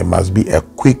conjoining. There must be a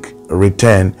quick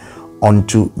return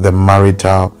onto the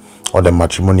marital or the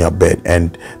matrimonial bed.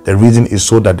 And the reason is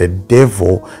so that the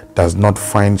devil does not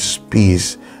find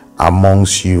space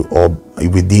amongst you or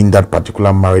within that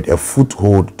particular marriage, a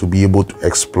foothold to be able to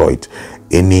exploit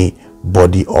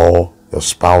anybody or your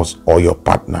spouse or your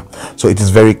partner. So it is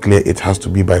very clear it has to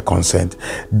be by consent.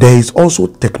 There is also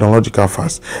technological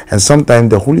fast, and sometimes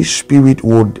the Holy Spirit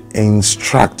would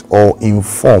instruct or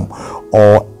inform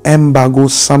or embargo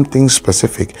something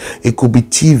specific. It could be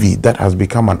TV that has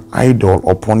become an idol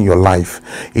upon your life.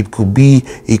 It could be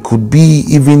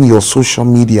even your social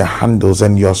media handles,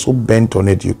 and you are so bent on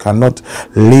it you cannot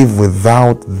live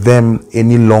without them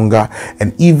any longer,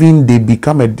 and even they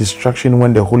become a distraction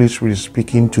when the Holy Spirit is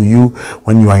speaking to you.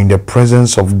 When you are in the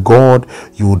presence of God,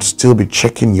 you would still be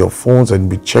checking your phones and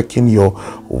be checking your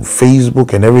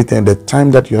Facebook and everything, the time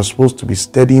that you are supposed to be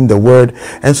studying the word.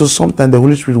 And so sometimes the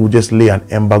Holy Spirit will just lay an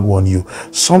embargo on you.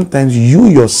 Sometimes you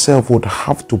yourself would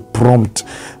have to prompt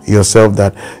yourself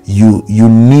that you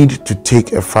need to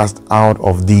take a fast out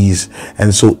of these.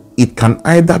 And so it can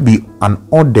either be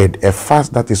a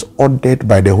fast that is ordered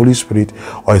by the Holy Spirit,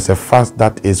 or it's a fast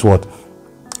that is what?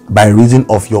 By reason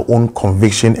of your own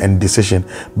conviction and decision,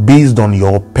 based on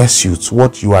your pursuits,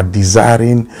 what you are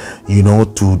desiring,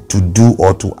 to do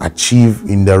or to achieve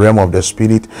in the realm of the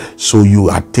spirit. So you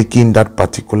are taking that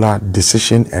particular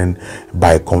decision, and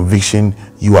by conviction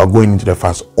you are going into the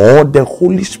fast, or the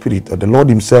Holy Spirit or the Lord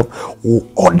himself will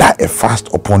order a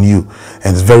fast upon you,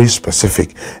 and it's very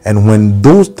specific. And when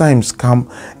those times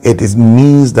come, it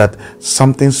means that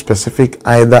something specific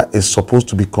either is supposed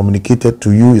to be communicated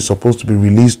to you, is supposed to be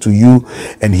released to you,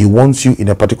 and he wants you in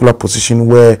a particular position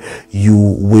where you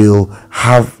will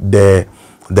have the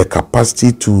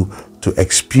capacity to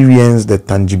experience the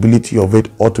tangibility of it,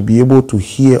 or to be able to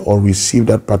hear or receive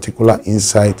that particular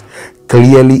insight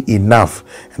clearly enough.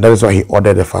 And that is why he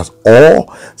ordered the fast.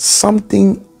 Or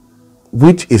something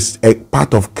which is a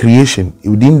part of creation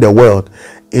within the world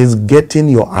is getting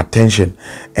your attention,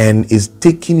 and is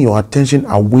taking your attention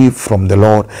away from the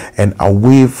Lord and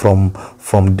away from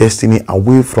destiny,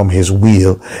 away from his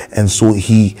will. And so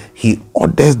he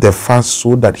orders the fast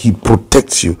so that he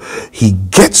protects you. He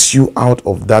gets you out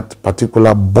of that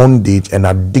particular bondage and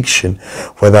addiction,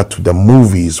 whether to the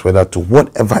movies, whether to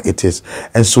whatever it is.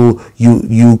 And so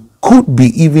you could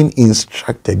be even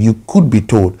instructed, you could be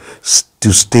told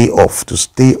to stay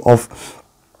off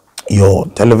your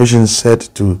television set,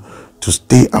 to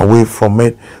stay away from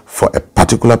it for a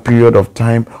particular period of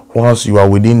time whilst you are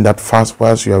within that fast,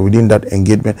 whilst you are within that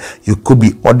engagement. You could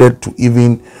be ordered to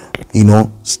even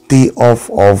stay off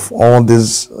of all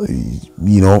this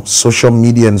social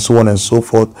media and so on and so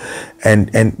forth. And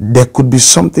there could be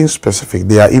something specific.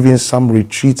 There are even some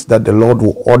retreats that the Lord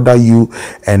will order you,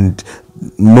 and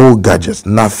no gadgets,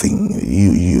 nothing.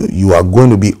 You are going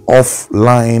to be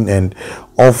offline and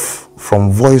off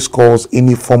from voice calls,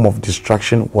 any form of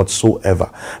distraction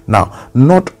whatsoever. Now,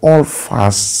 not all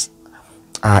fasts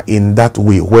are in that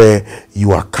way where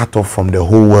you are cut off from the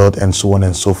whole world and so on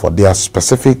and so forth. There are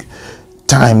specific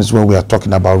times when we are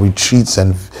talking about retreats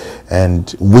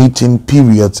and waiting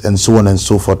periods and so on and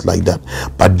so forth like that.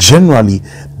 But generally,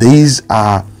 these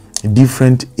are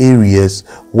different areas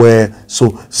where,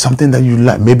 so something that you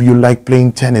like, maybe you like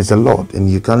playing tennis a lot and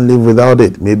you can't live without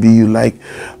it. Maybe you like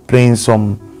playing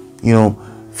some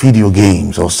video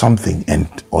games or something, and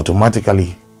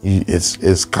automatically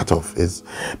it's cut off. It's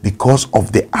because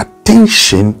of the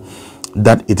attention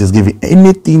that it is giving.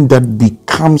 Anything that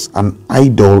becomes an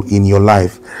idol in your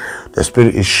life, the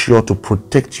Spirit is sure to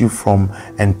protect you from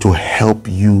and to help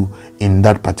you in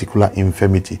that particular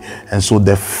infirmity. And so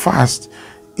the fast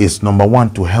is, number one,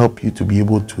 to help you to be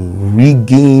able to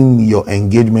regain your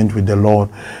engagement with the Lord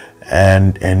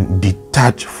and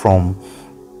detach from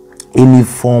any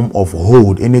form of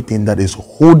hold, anything that is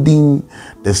holding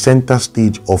the center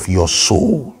stage of your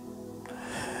soul.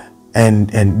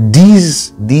 And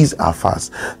these are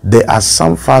fasts. There are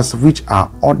some fasts which are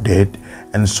ordered,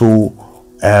 and so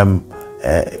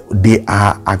they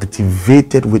are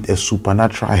activated with a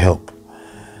supernatural help.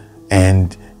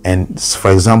 And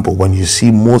for example, when you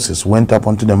see Moses went up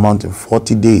onto the mountain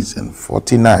 40 days and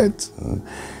 40 nights,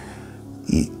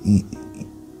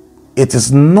 it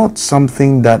is not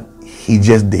something that he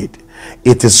just did.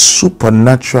 It is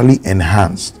supernaturally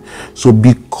enhanced. So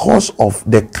because of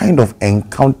the kind of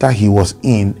encounter he was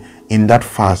in that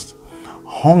fast,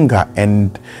 hunger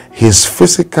and his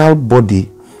physical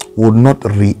body would not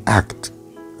react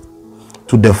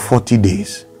to the 40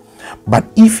 days. But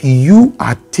if you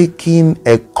are taking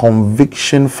a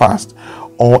conviction fast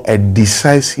or a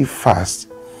decisive fast,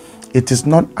 it is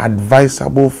not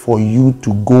advisable for you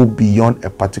to go beyond a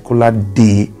particular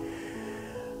day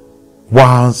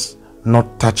whilst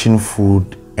not touching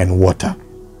food and water.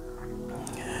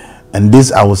 And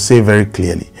this I will say very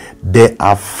clearly. There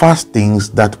are fastings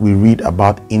that we read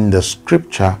about in the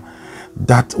scripture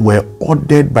that were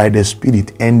ordered by the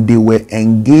Spirit, and they were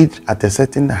engaged at a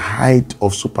certain height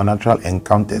of supernatural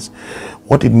encounters.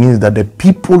 What it means that the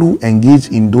people who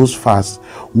engaged in those fasts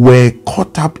were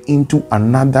caught up into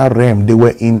another realm. They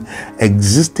were in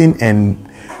existing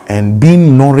and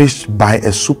being nourished by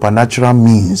a supernatural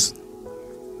means.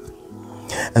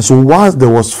 And so whilst there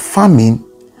was famine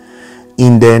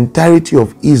in the entirety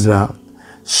of Israel,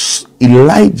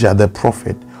 Elijah the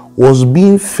prophet was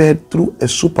being fed through a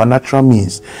supernatural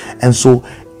means. And so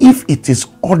if it is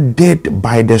ordered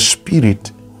by the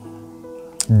Spirit,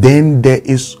 then there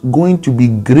is going to be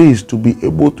grace to be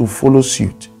able to follow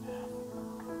suit.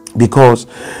 Because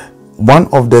one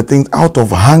of the things, out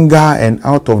of hunger and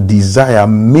out of desire,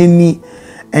 many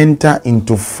enter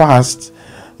into fast,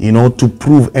 to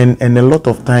prove, and a lot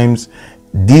of times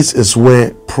this is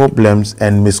where problems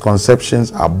and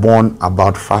misconceptions are born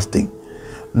about fasting.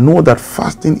 Know that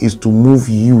fasting is to move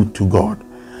you to God,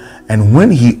 and when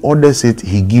he orders it,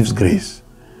 he gives grace,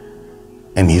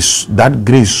 and that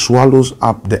grace swallows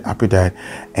up the appetite,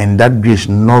 and that grace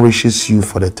nourishes you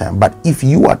for the time. But if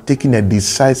you are taking a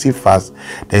decisive fast,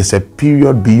 there is a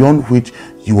period beyond which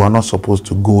you are not supposed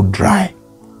to go dry.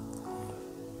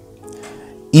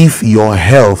 If your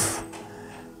health,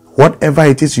 whatever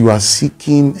it is you are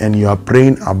seeking and you are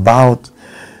praying about,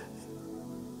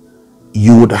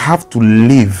 you would have to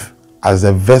live as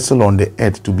a vessel on the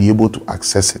earth to be able to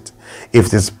access it. If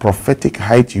this prophetic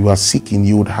height you are seeking,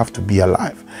 you would have to be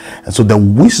alive. And so the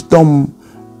wisdom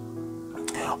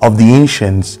of the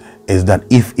ancients is that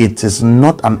if it is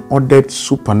not an ordered,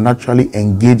 supernaturally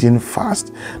engaging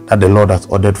fast that the Lord has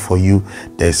ordered for you,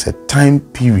 there is a time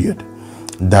period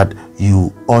that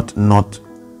you ought not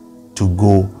to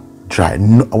go dry.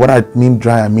 No, what I mean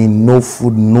dry, I mean no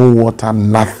food, no water,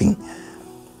 nothing.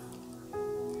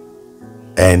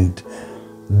 And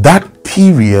that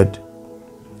period,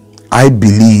 I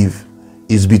believe,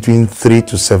 is between 3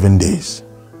 to 7 days.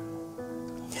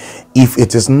 If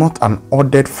it is not an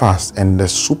ordered fast and the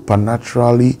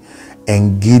supernaturally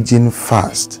engaging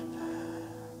fast,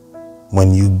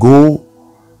 when you go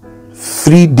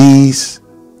 3 days,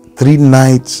 3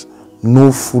 nights,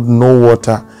 no food, no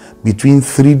water, between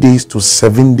 3 days to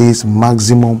 7 days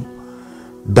maximum,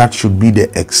 that should be the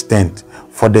extent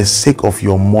for the sake of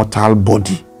your mortal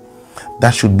body.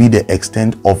 That should be the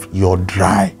extent of your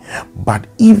dry. But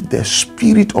if the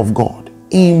Spirit of God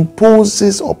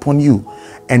imposes upon you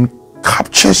and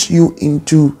captures you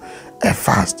into a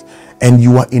fast, and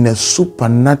you are in a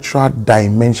supernatural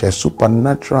dimension,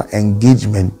 supernatural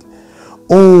engagement,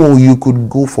 oh, you could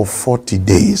go for 40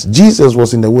 days. Jesus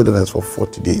was in the wilderness for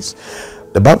 40 days.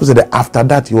 The Bible said that after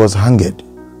that he was hungered.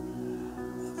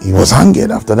 He was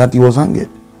hungered. After that he was hungered.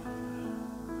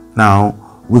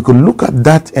 Now, we could look at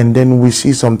that and then we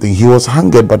see something. He was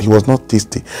hungered, but he was not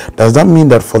thirsty. Does that mean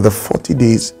that for the 40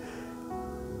 days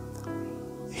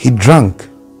he drank,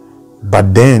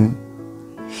 but then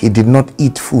he did not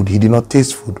eat food, he did not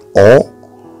taste food, or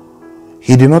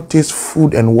he did not taste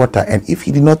food and water? And if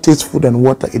he did not taste food and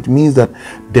water, it means that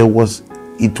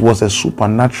it was a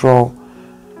supernatural,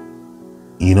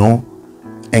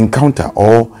 encounter,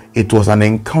 or it was an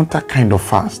encounter kind of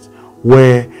fast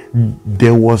where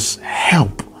there was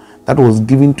help that was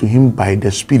given to him by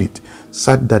the Spirit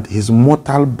such that his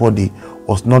mortal body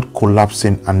was not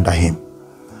collapsing under him.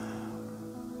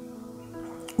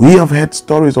 We have heard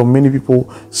stories of many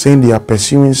people saying they are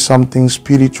pursuing something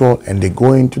spiritual and they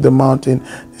go into the mountain.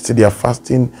 They say they are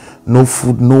fasting, no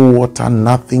food, no water,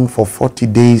 nothing for 40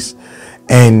 days.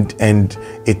 And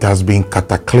it has been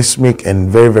cataclysmic and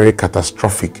very, very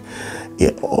catastrophic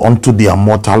onto their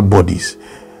mortal bodies.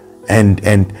 And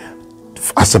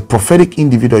as a prophetic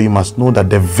individual, you must know that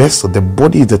the vessel, the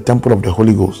body, is the temple of the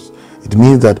Holy Ghost. It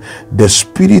means that the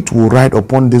Spirit will ride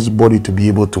upon this body to be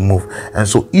able to move. And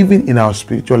so even in our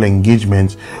spiritual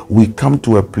engagements, we come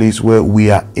to a place where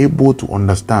we are able to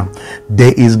understand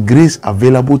there is grace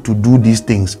available to do these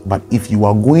things. But if you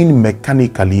are going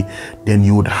mechanically, then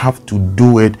you would have to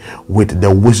do it with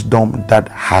the wisdom that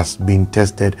has been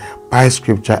tested by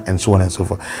Scripture and so on and so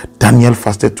forth. Daniel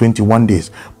fasted 21 days,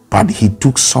 but he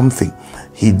took something.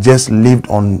 He just lived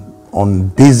on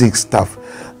basic stuff.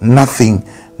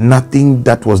 Nothing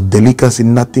that was delicacy,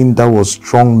 nothing that was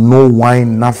strong, no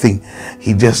wine, nothing.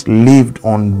 He just lived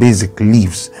on basic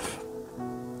leaves.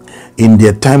 In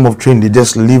their time of training, they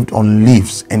just lived on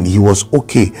leaves, and he was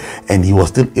okay, and he was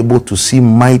still able to see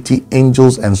mighty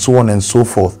angels and so on and so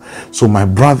forth. So my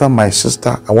brother, my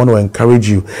sister, I want to encourage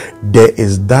you. There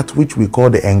is that which we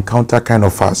call the encounter kind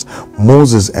of fast.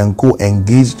 Moses and co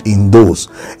engaged in those,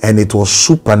 and it was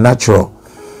supernatural.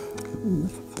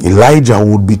 Elijah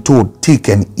would be told, take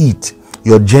and eat.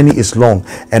 Your journey is long.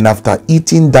 And after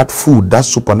eating that food, that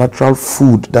supernatural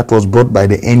food that was brought by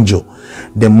the angel,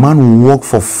 the man will walk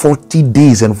for 40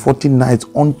 days and 40 nights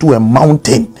onto a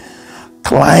mountain,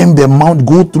 climb the mount,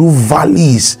 go through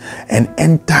valleys and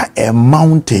enter a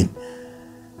mountain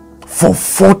for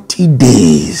 40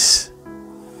 days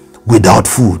without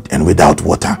food and without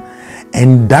water.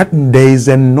 And that there is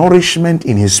a nourishment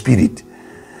in his spirit.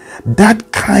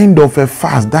 That kind of a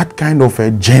fast, that kind of a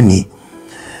journey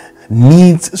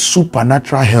needs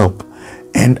supernatural help.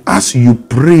 And as you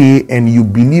pray and you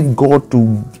believe God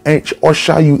to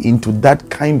usher you into that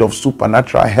kind of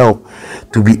supernatural help,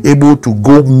 to be able to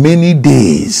go many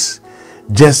days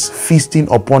just feasting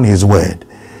upon his word,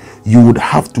 you would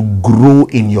have to grow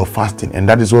in your fasting. And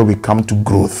that is where we come to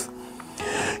growth.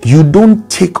 You don't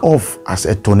take off as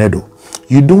a tornado.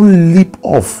 You don't leap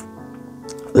off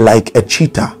like a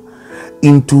cheetah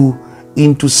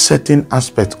into certain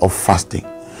aspects of fasting.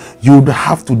 You would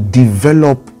have to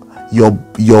develop your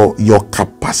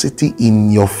capacity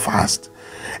in your fast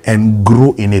and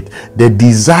grow in it. The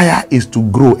desire is to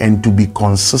grow and to be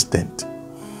consistent.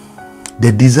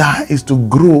 The desire is to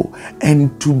grow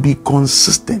and to be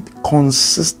consistent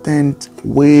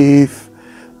with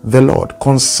the Lord,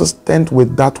 consistent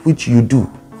with that which you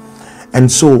do.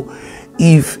 And so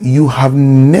if you have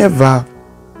never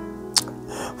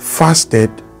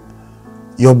fasted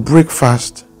your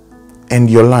breakfast and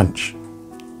your lunch,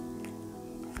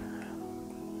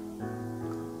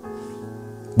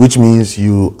 which means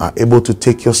you are able to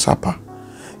take your supper,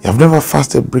 you have never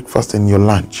fasted breakfast and your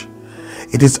lunch,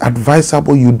 it is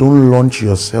advisable you don't launch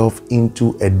yourself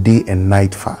into a day and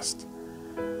night fast.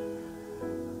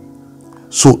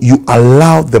 So you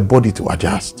allow the body to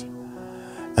adjust.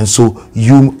 And so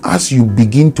as you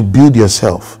begin to build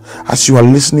yourself, as you are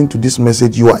listening to this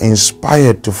message, you are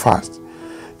inspired to fast.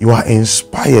 You are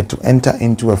inspired to enter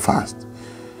into a fast.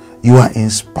 You are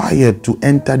inspired to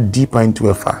enter deeper into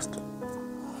a fast.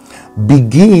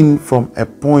 Begin from a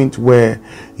point where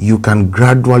you can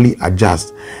gradually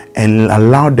adjust and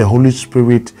allow the Holy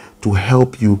Spirit to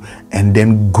help you, and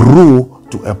then grow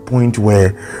to a point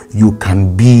where you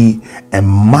can be a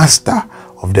master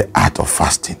of the art of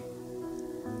fasting.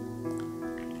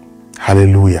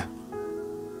 Hallelujah.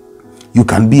 You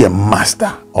can be a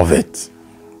master of it.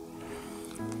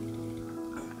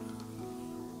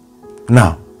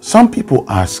 Now, some people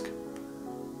ask,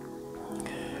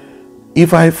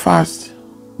 if I fast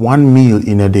one meal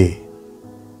in a day,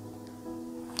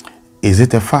 is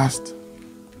it a fast?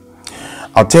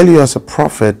 I'll tell you, as a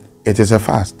prophet, it is a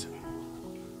fast.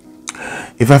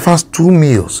 If I fast 2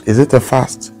 meals, is it a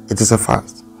fast? It is a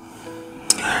fast.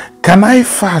 Can I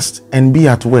fast and be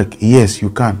at work? Yes, you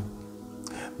can.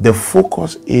 The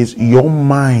focus is your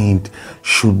mind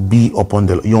should be upon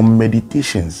your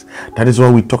meditations. That is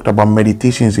why we talked about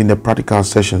meditations in the practical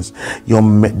sessions.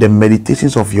 The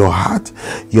meditations of your heart,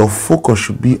 your focus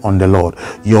should be on the Lord.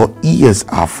 Your ears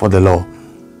are for the Lord.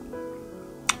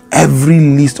 Every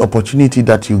least opportunity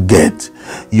that you get,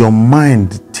 your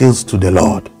mind tilts to the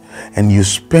Lord, and you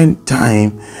spend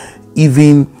time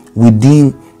even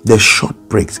within the short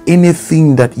breaks,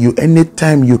 anything that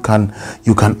anytime you can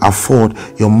afford,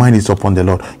 your mind is upon the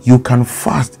Lord. You can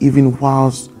fast even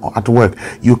whilst at work.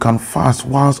 You can fast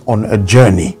whilst on a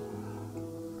journey.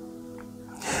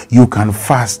 You can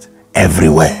fast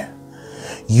everywhere.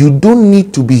 You don't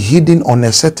need to be hidden on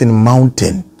a certain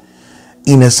mountain,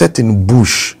 in a certain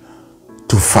bush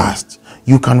to fast.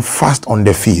 You can fast on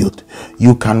the field.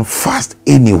 You can fast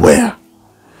anywhere.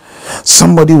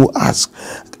 Somebody will ask,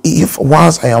 if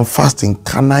whilst I am fasting,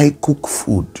 can I cook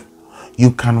food?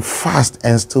 You can fast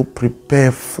and still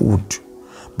prepare food,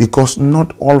 because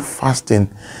not all fasting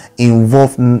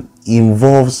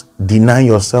involves denying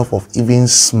yourself of even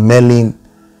smelling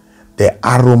the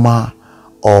aroma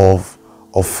of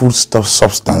foodstuff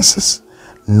substances.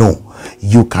 No,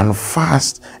 you can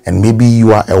fast, and maybe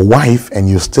you are a wife and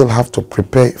you still have to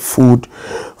prepare food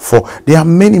for. There are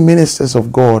many ministers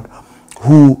of God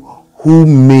who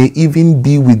may even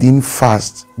be within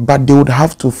fast, but they would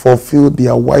have to fulfill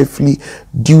their wifely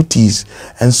duties,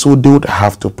 and so they would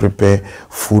have to prepare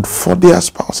food for their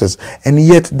spouses, and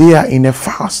yet they are in a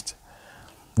fast.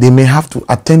 They may have to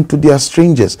attend to their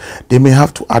strangers. They may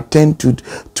have to attend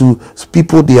to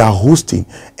people they are hosting,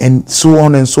 and so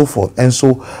on and so forth. And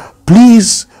so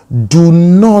please do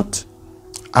not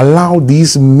allow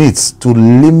these myths to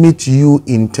limit you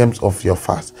in terms of your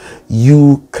fast.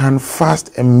 You can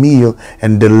fast a meal,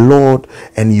 and the Lord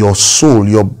and your soul,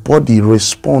 your body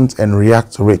responds and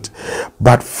reacts to it.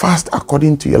 But fast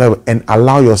according to your level and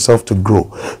allow yourself to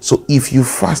grow. So if you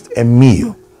fast a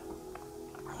meal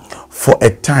for a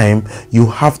time, you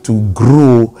have to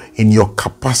grow in your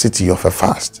capacity of a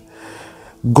fast.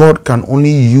 God can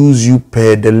only use you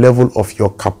per the level of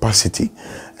your capacity.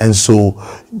 And so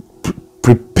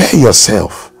prepare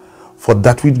yourself for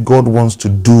that which God wants to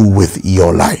do with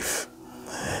your life.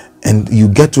 And you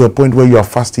get to a point where you are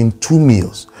fasting 2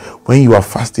 meals, when you are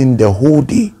fasting the whole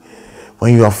day,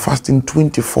 when you are fasting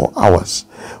 24 hours,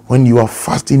 when you are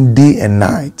fasting day and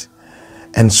night,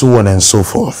 and so on and so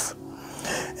forth.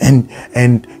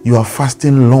 And you are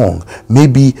fasting long.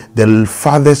 Maybe the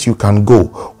farthest you can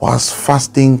go was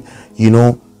fasting,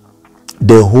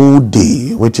 the whole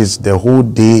day, which is the whole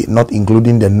day, not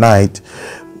including the night,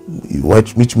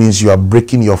 which means you are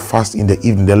breaking your fast in the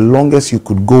evening. The longest you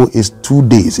could go is 2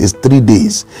 days, is 3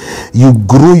 days. You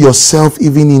grow yourself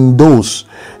even in those.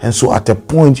 And so at a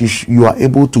point you are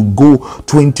able to go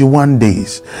 21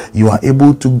 days. You are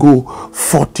able to go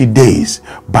 40 days,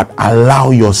 but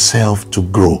allow yourself to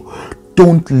grow.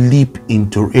 Don't leap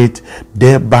into it,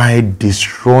 thereby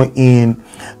destroying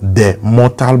the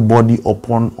mortal body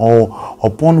upon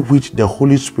which the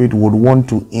Holy Spirit would want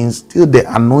to instill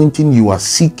the anointing you are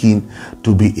seeking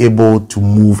to be able to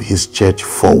move his church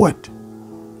forward.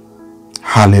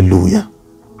 Hallelujah.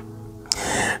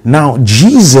 Now,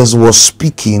 Jesus was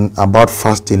speaking about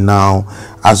fasting now,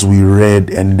 as we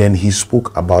read, and then he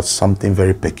spoke about something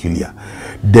very peculiar.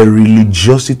 The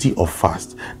religiosity of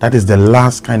fast. That is the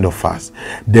last kind of fast.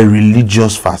 The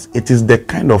religious fast. It is the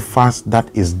kind of fast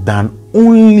that is done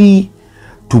only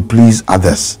to please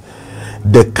others.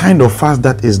 The kind of fast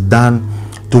that is done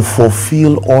to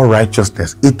fulfill all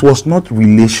righteousness. It was not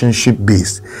relationship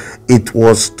based. It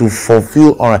was to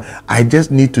fulfill all. I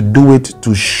just need to do it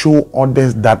to show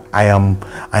others that I am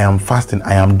fasting,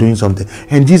 I am doing something.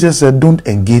 And Jesus said, don't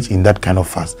engage in that kind of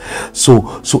fast. So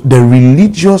the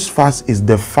religious fast is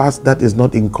the fast that is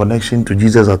not in connection to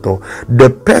Jesus at all. The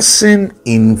person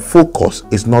in focus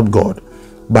is not God,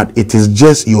 but it is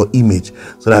just your image,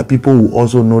 so that people will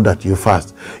also know that you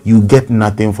fast. You get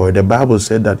nothing for it. The Bible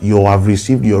said that you have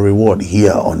received your reward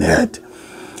here on earth.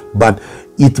 But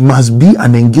it must be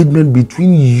an engagement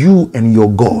between you and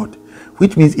your God,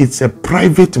 which means it's a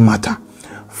private matter.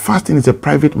 Fasting is a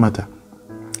private matter.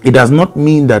 It does not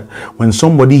mean that when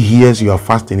somebody hears you are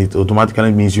fasting, it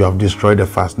automatically means you have destroyed the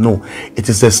fast. No, it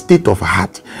is a state of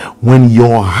heart. When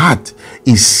your heart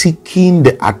is seeking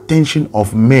the attention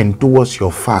of men towards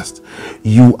your fast,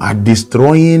 you are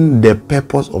destroying the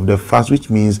purpose of the fast, which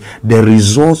means the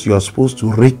results you are supposed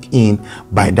to rake in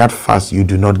by that fast, you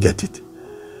do not get it.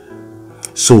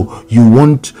 So you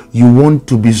want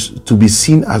to be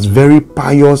seen as very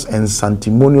pious and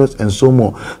sanctimonious and so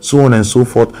on and so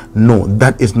forth. No,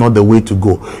 that is not the way to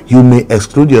go. You may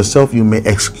exclude yourself, you may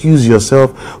excuse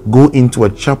yourself, go into a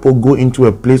chapel, go into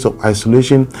a place of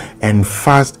isolation and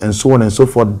fast and so on and so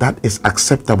forth. That is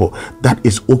acceptable. That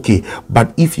is okay.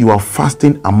 But if you are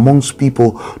fasting amongst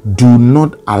people, do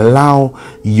not allow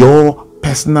your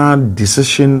personal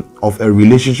decision of a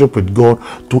relationship with God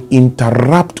to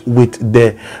interrupt with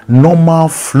the normal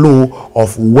flow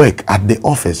of work at the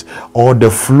office or the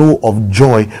flow of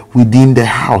joy within the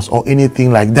house or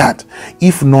anything like that.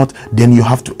 If not, then you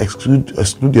have to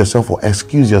exclude yourself or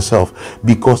excuse yourself,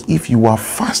 because if you are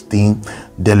fasting,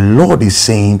 the Lord is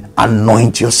saying,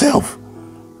 anoint yourself.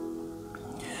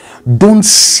 Don't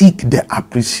seek the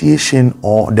appreciation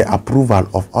or the approval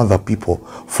of other people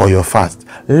for your fast.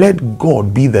 Let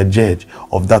God be the judge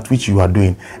of that which you are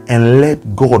doing, and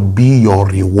let God be your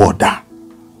rewarder.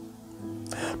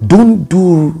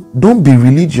 Don't be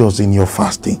religious in your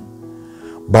fasting,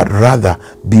 but rather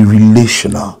be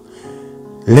relational.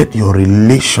 Let your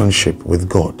relationship with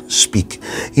God speak.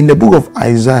 In the book of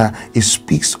Isaiah, it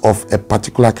speaks of a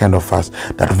particular kind of fast,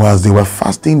 that whilst they were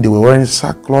fasting, they were wearing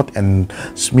sackcloth and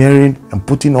smearing and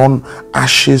putting on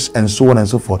ashes and so on and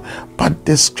so forth. But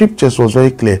the scriptures was very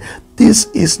clear. This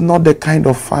is not the kind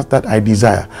of fast that I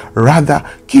desire. Rather,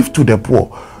 give to the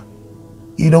poor.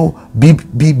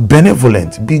 Be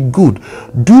benevolent, be good.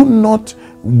 Do not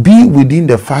be within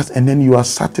the fast and then you are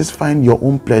satisfying your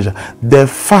own pleasure. The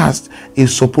fast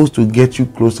is supposed to get you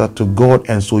closer to God,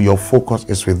 and so your focus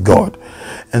is with God.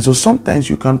 And so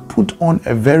sometimes you can put on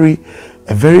a very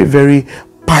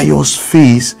pious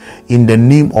face in the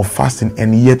name of fasting,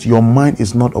 and yet your mind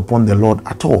is not upon the Lord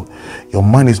at all. Your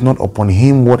mind is not upon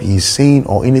him, what he is saying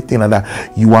or anything like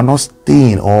that. You are not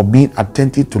staying or being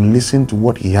attentive to listen to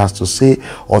what he has to say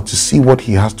or to see what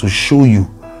he has to show you.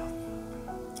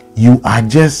 You are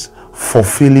just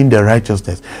fulfilling the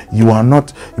righteousness. You are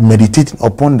not meditating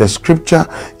upon the scripture.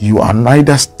 You are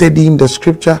neither studying the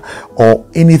scripture or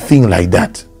anything like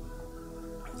that.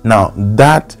 Now,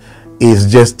 that is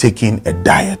just taking a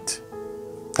diet.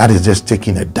 That is just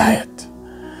taking a diet.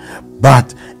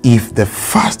 But if the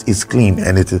fast is clean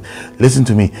and it is, listen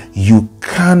to me, you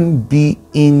can be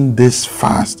in this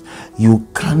fast. You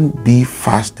can be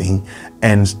fasting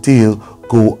and still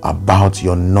go about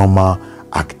your normal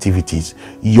activities,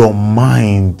 your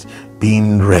mind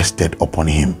being rested upon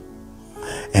him.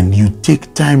 And you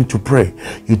take time to pray.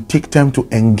 You take time to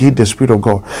engage the Spirit of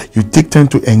God. You take time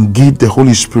to engage the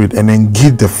Holy Spirit and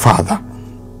engage the Father,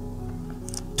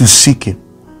 to seek him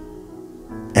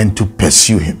and to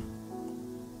pursue him.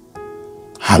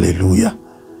 Hallelujah.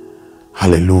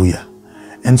 Hallelujah.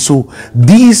 And so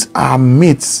these are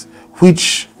myths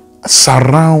which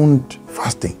surround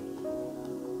fasting,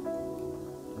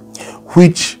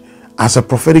 which as a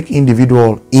prophetic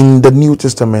individual in the New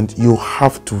Testament you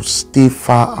have to stay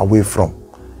far away from,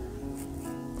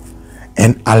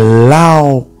 and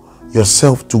allow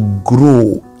yourself to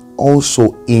grow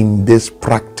also in this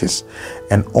practice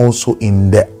and also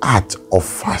in the art of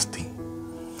fasting.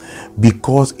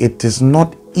 Because it is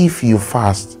not if you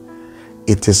fast,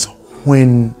 it is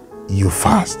when you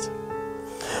fast.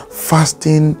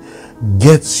 Fasting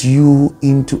gets you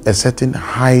into a certain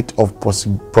height of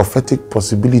prophetic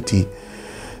possibility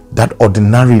that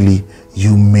ordinarily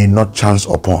you may not chance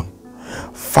upon.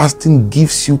 Fasting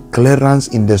gives you clearance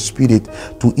in the spirit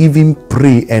to even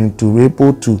pray and to be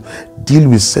able to deal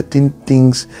with certain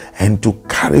things and to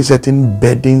carry certain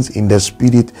burdens in the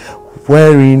spirit,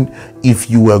 wherein if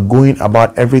you were going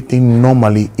about everything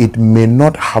normally, it may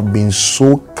not have been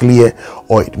so clear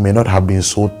or it may not have been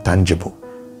so tangible.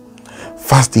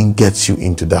 Fasting gets you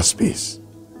into that space.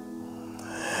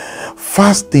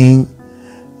 Fasting,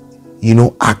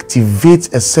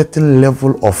 activates a certain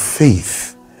level of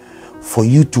faith for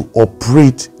you to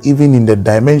operate even in the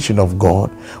dimension of God,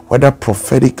 whether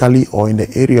prophetically or in the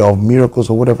area of miracles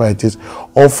or whatever it is,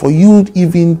 or for you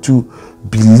even to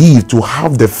believe, to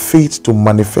have the faith to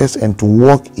manifest and to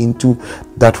walk into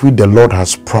that which the Lord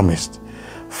has promised.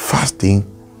 Fasting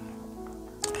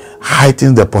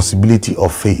heightens the possibility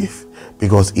of faith,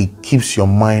 because it keeps your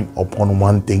mind upon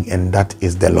one thing, and that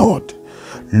is the Lord,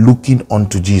 looking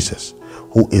unto Jesus,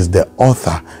 who is the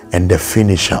author and the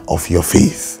finisher of your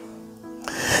faith.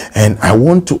 And I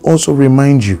want to also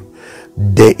remind you,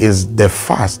 there is the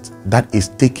fast that is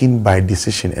taken by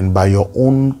decision and by your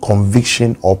own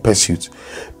conviction or pursuit.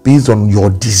 Based on your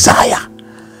desire,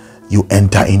 you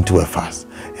enter into a fast.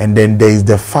 And then there is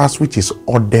the fast which is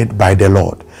ordered by the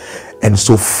Lord. And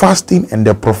so fasting and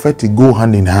the prophetic go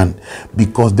hand in hand,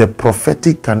 because the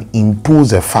prophetic can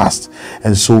impose a fast.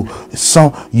 And so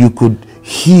you could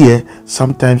hear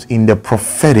sometimes in the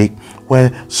prophetic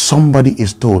where somebody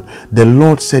is told, the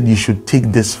Lord said you should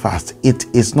take this fast. It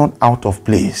is not out of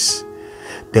place.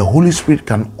 The Holy Spirit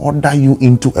can order you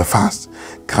into a fast,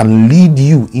 can lead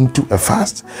you into a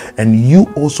fast, and you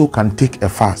also can take a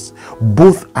fast.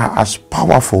 Both are as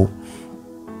powerful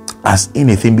as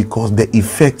anything, because the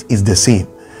effect is the same.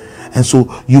 And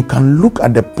so you can look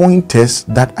at the pointers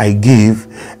that I gave,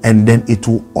 and then it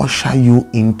will usher you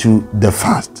into the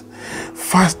fast.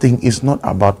 Fasting is not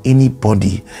about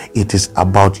anybody. It is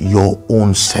about your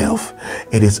own self.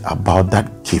 It is about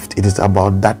that gift. It is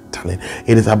about that talent.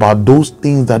 It is about those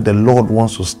things that the Lord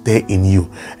wants to stir in you.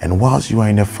 And whilst you are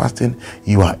in a fasting,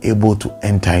 you are able to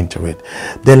enter into it.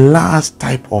 The last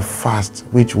type of fast,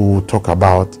 which we will talk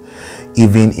about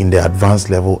even in the advanced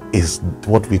level, is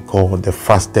what we call the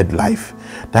fasted life.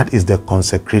 That is the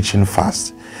consecration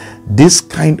fast. This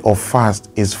kind of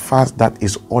fast is fast that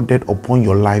is ordered upon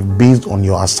your life based on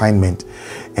your assignment,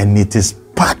 and it is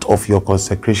part of your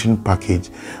consecration package.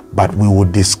 But we will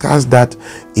discuss that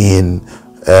in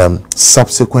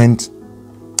subsequent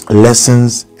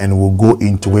lessons, and we'll go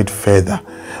into it further.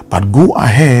 But go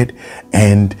ahead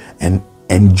and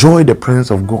enjoy the presence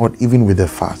of God even with the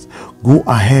fast. Go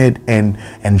ahead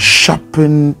and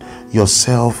sharpen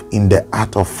yourself in the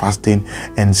art of fasting,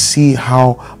 and see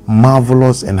how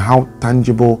marvelous and how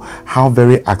tangible, how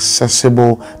very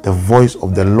accessible the voice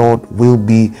of the Lord will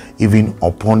be even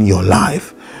upon your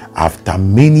life. After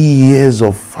many years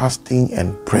of fasting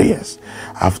and prayers,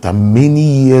 after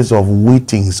many years of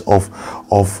waitings,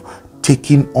 of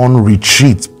taking on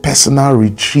retreats, personal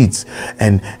retreats,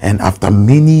 and after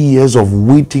many years of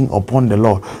waiting upon the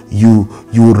Lord, you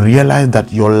realize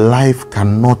that your life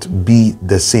cannot be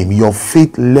the same. Your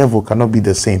faith level cannot be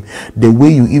the same. The way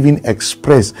you even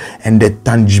express and the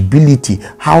tangibility,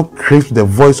 how crisp the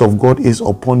voice of God is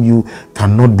upon you,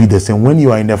 cannot be the same. When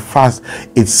you are in a fast,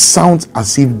 it sounds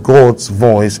as if God's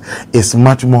voice is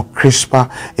much more crisper,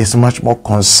 it's much more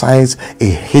concise,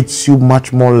 it hits you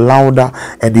much more louder,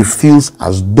 and it feels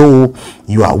as though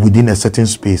you are within a certain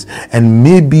space. And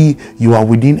maybe you are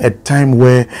within a time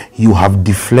where you have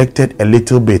deflected a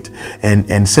little bit,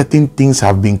 and certain things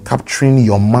have been capturing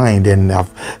your mind and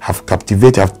have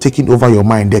captivated, have taken over your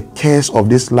mind. The cares of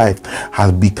this life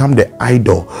has become the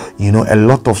idol. A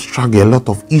lot of struggle, a lot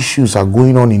of issues are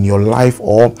going on in your life,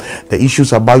 or the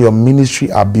issues about your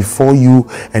ministry are before you,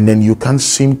 and then you can't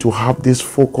seem to have this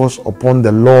focus upon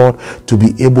the Lord to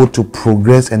be able to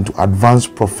progress and to advance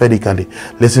prophetically.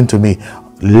 Listen to me.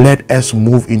 Let us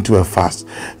move into a fast.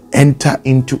 Enter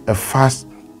into a fast.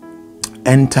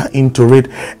 Enter into it,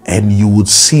 and you would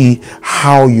see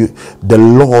how the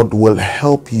Lord will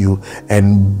help you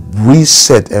and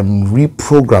reset and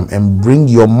reprogram and bring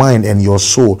your mind and your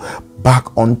soul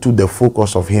back onto the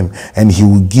focus of Him, and He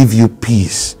will give you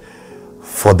peace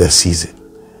for the season.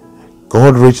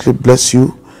 God richly bless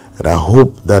you, and I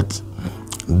hope that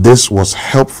this was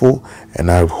helpful, and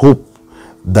I hope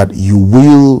that you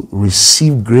will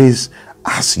receive grace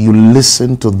as you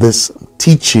listen to this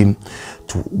teaching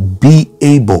to be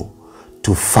able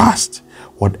to fast.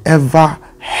 Whatever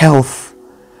health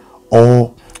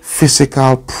or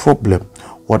physical problem,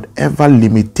 whatever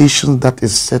limitations that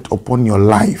is set upon your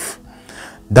life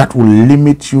that will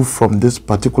limit you from this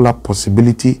particular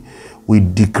possibility, we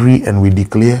decree and we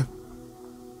declare,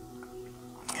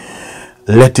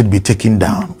 let it be taken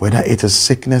down. Whether it is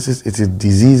sicknesses, it is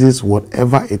diseases,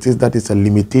 whatever it is that is a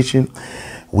limitation,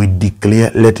 we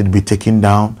declare, let it be taken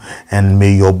down, and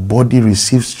may your body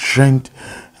receive strength.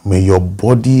 May your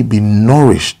body be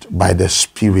nourished by the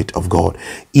Spirit of God,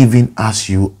 even as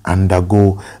you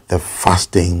undergo the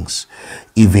fastings,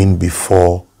 even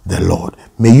before the Lord.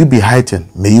 May you be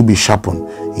heightened, may you be sharpened,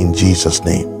 in Jesus'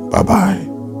 name. Bye-bye.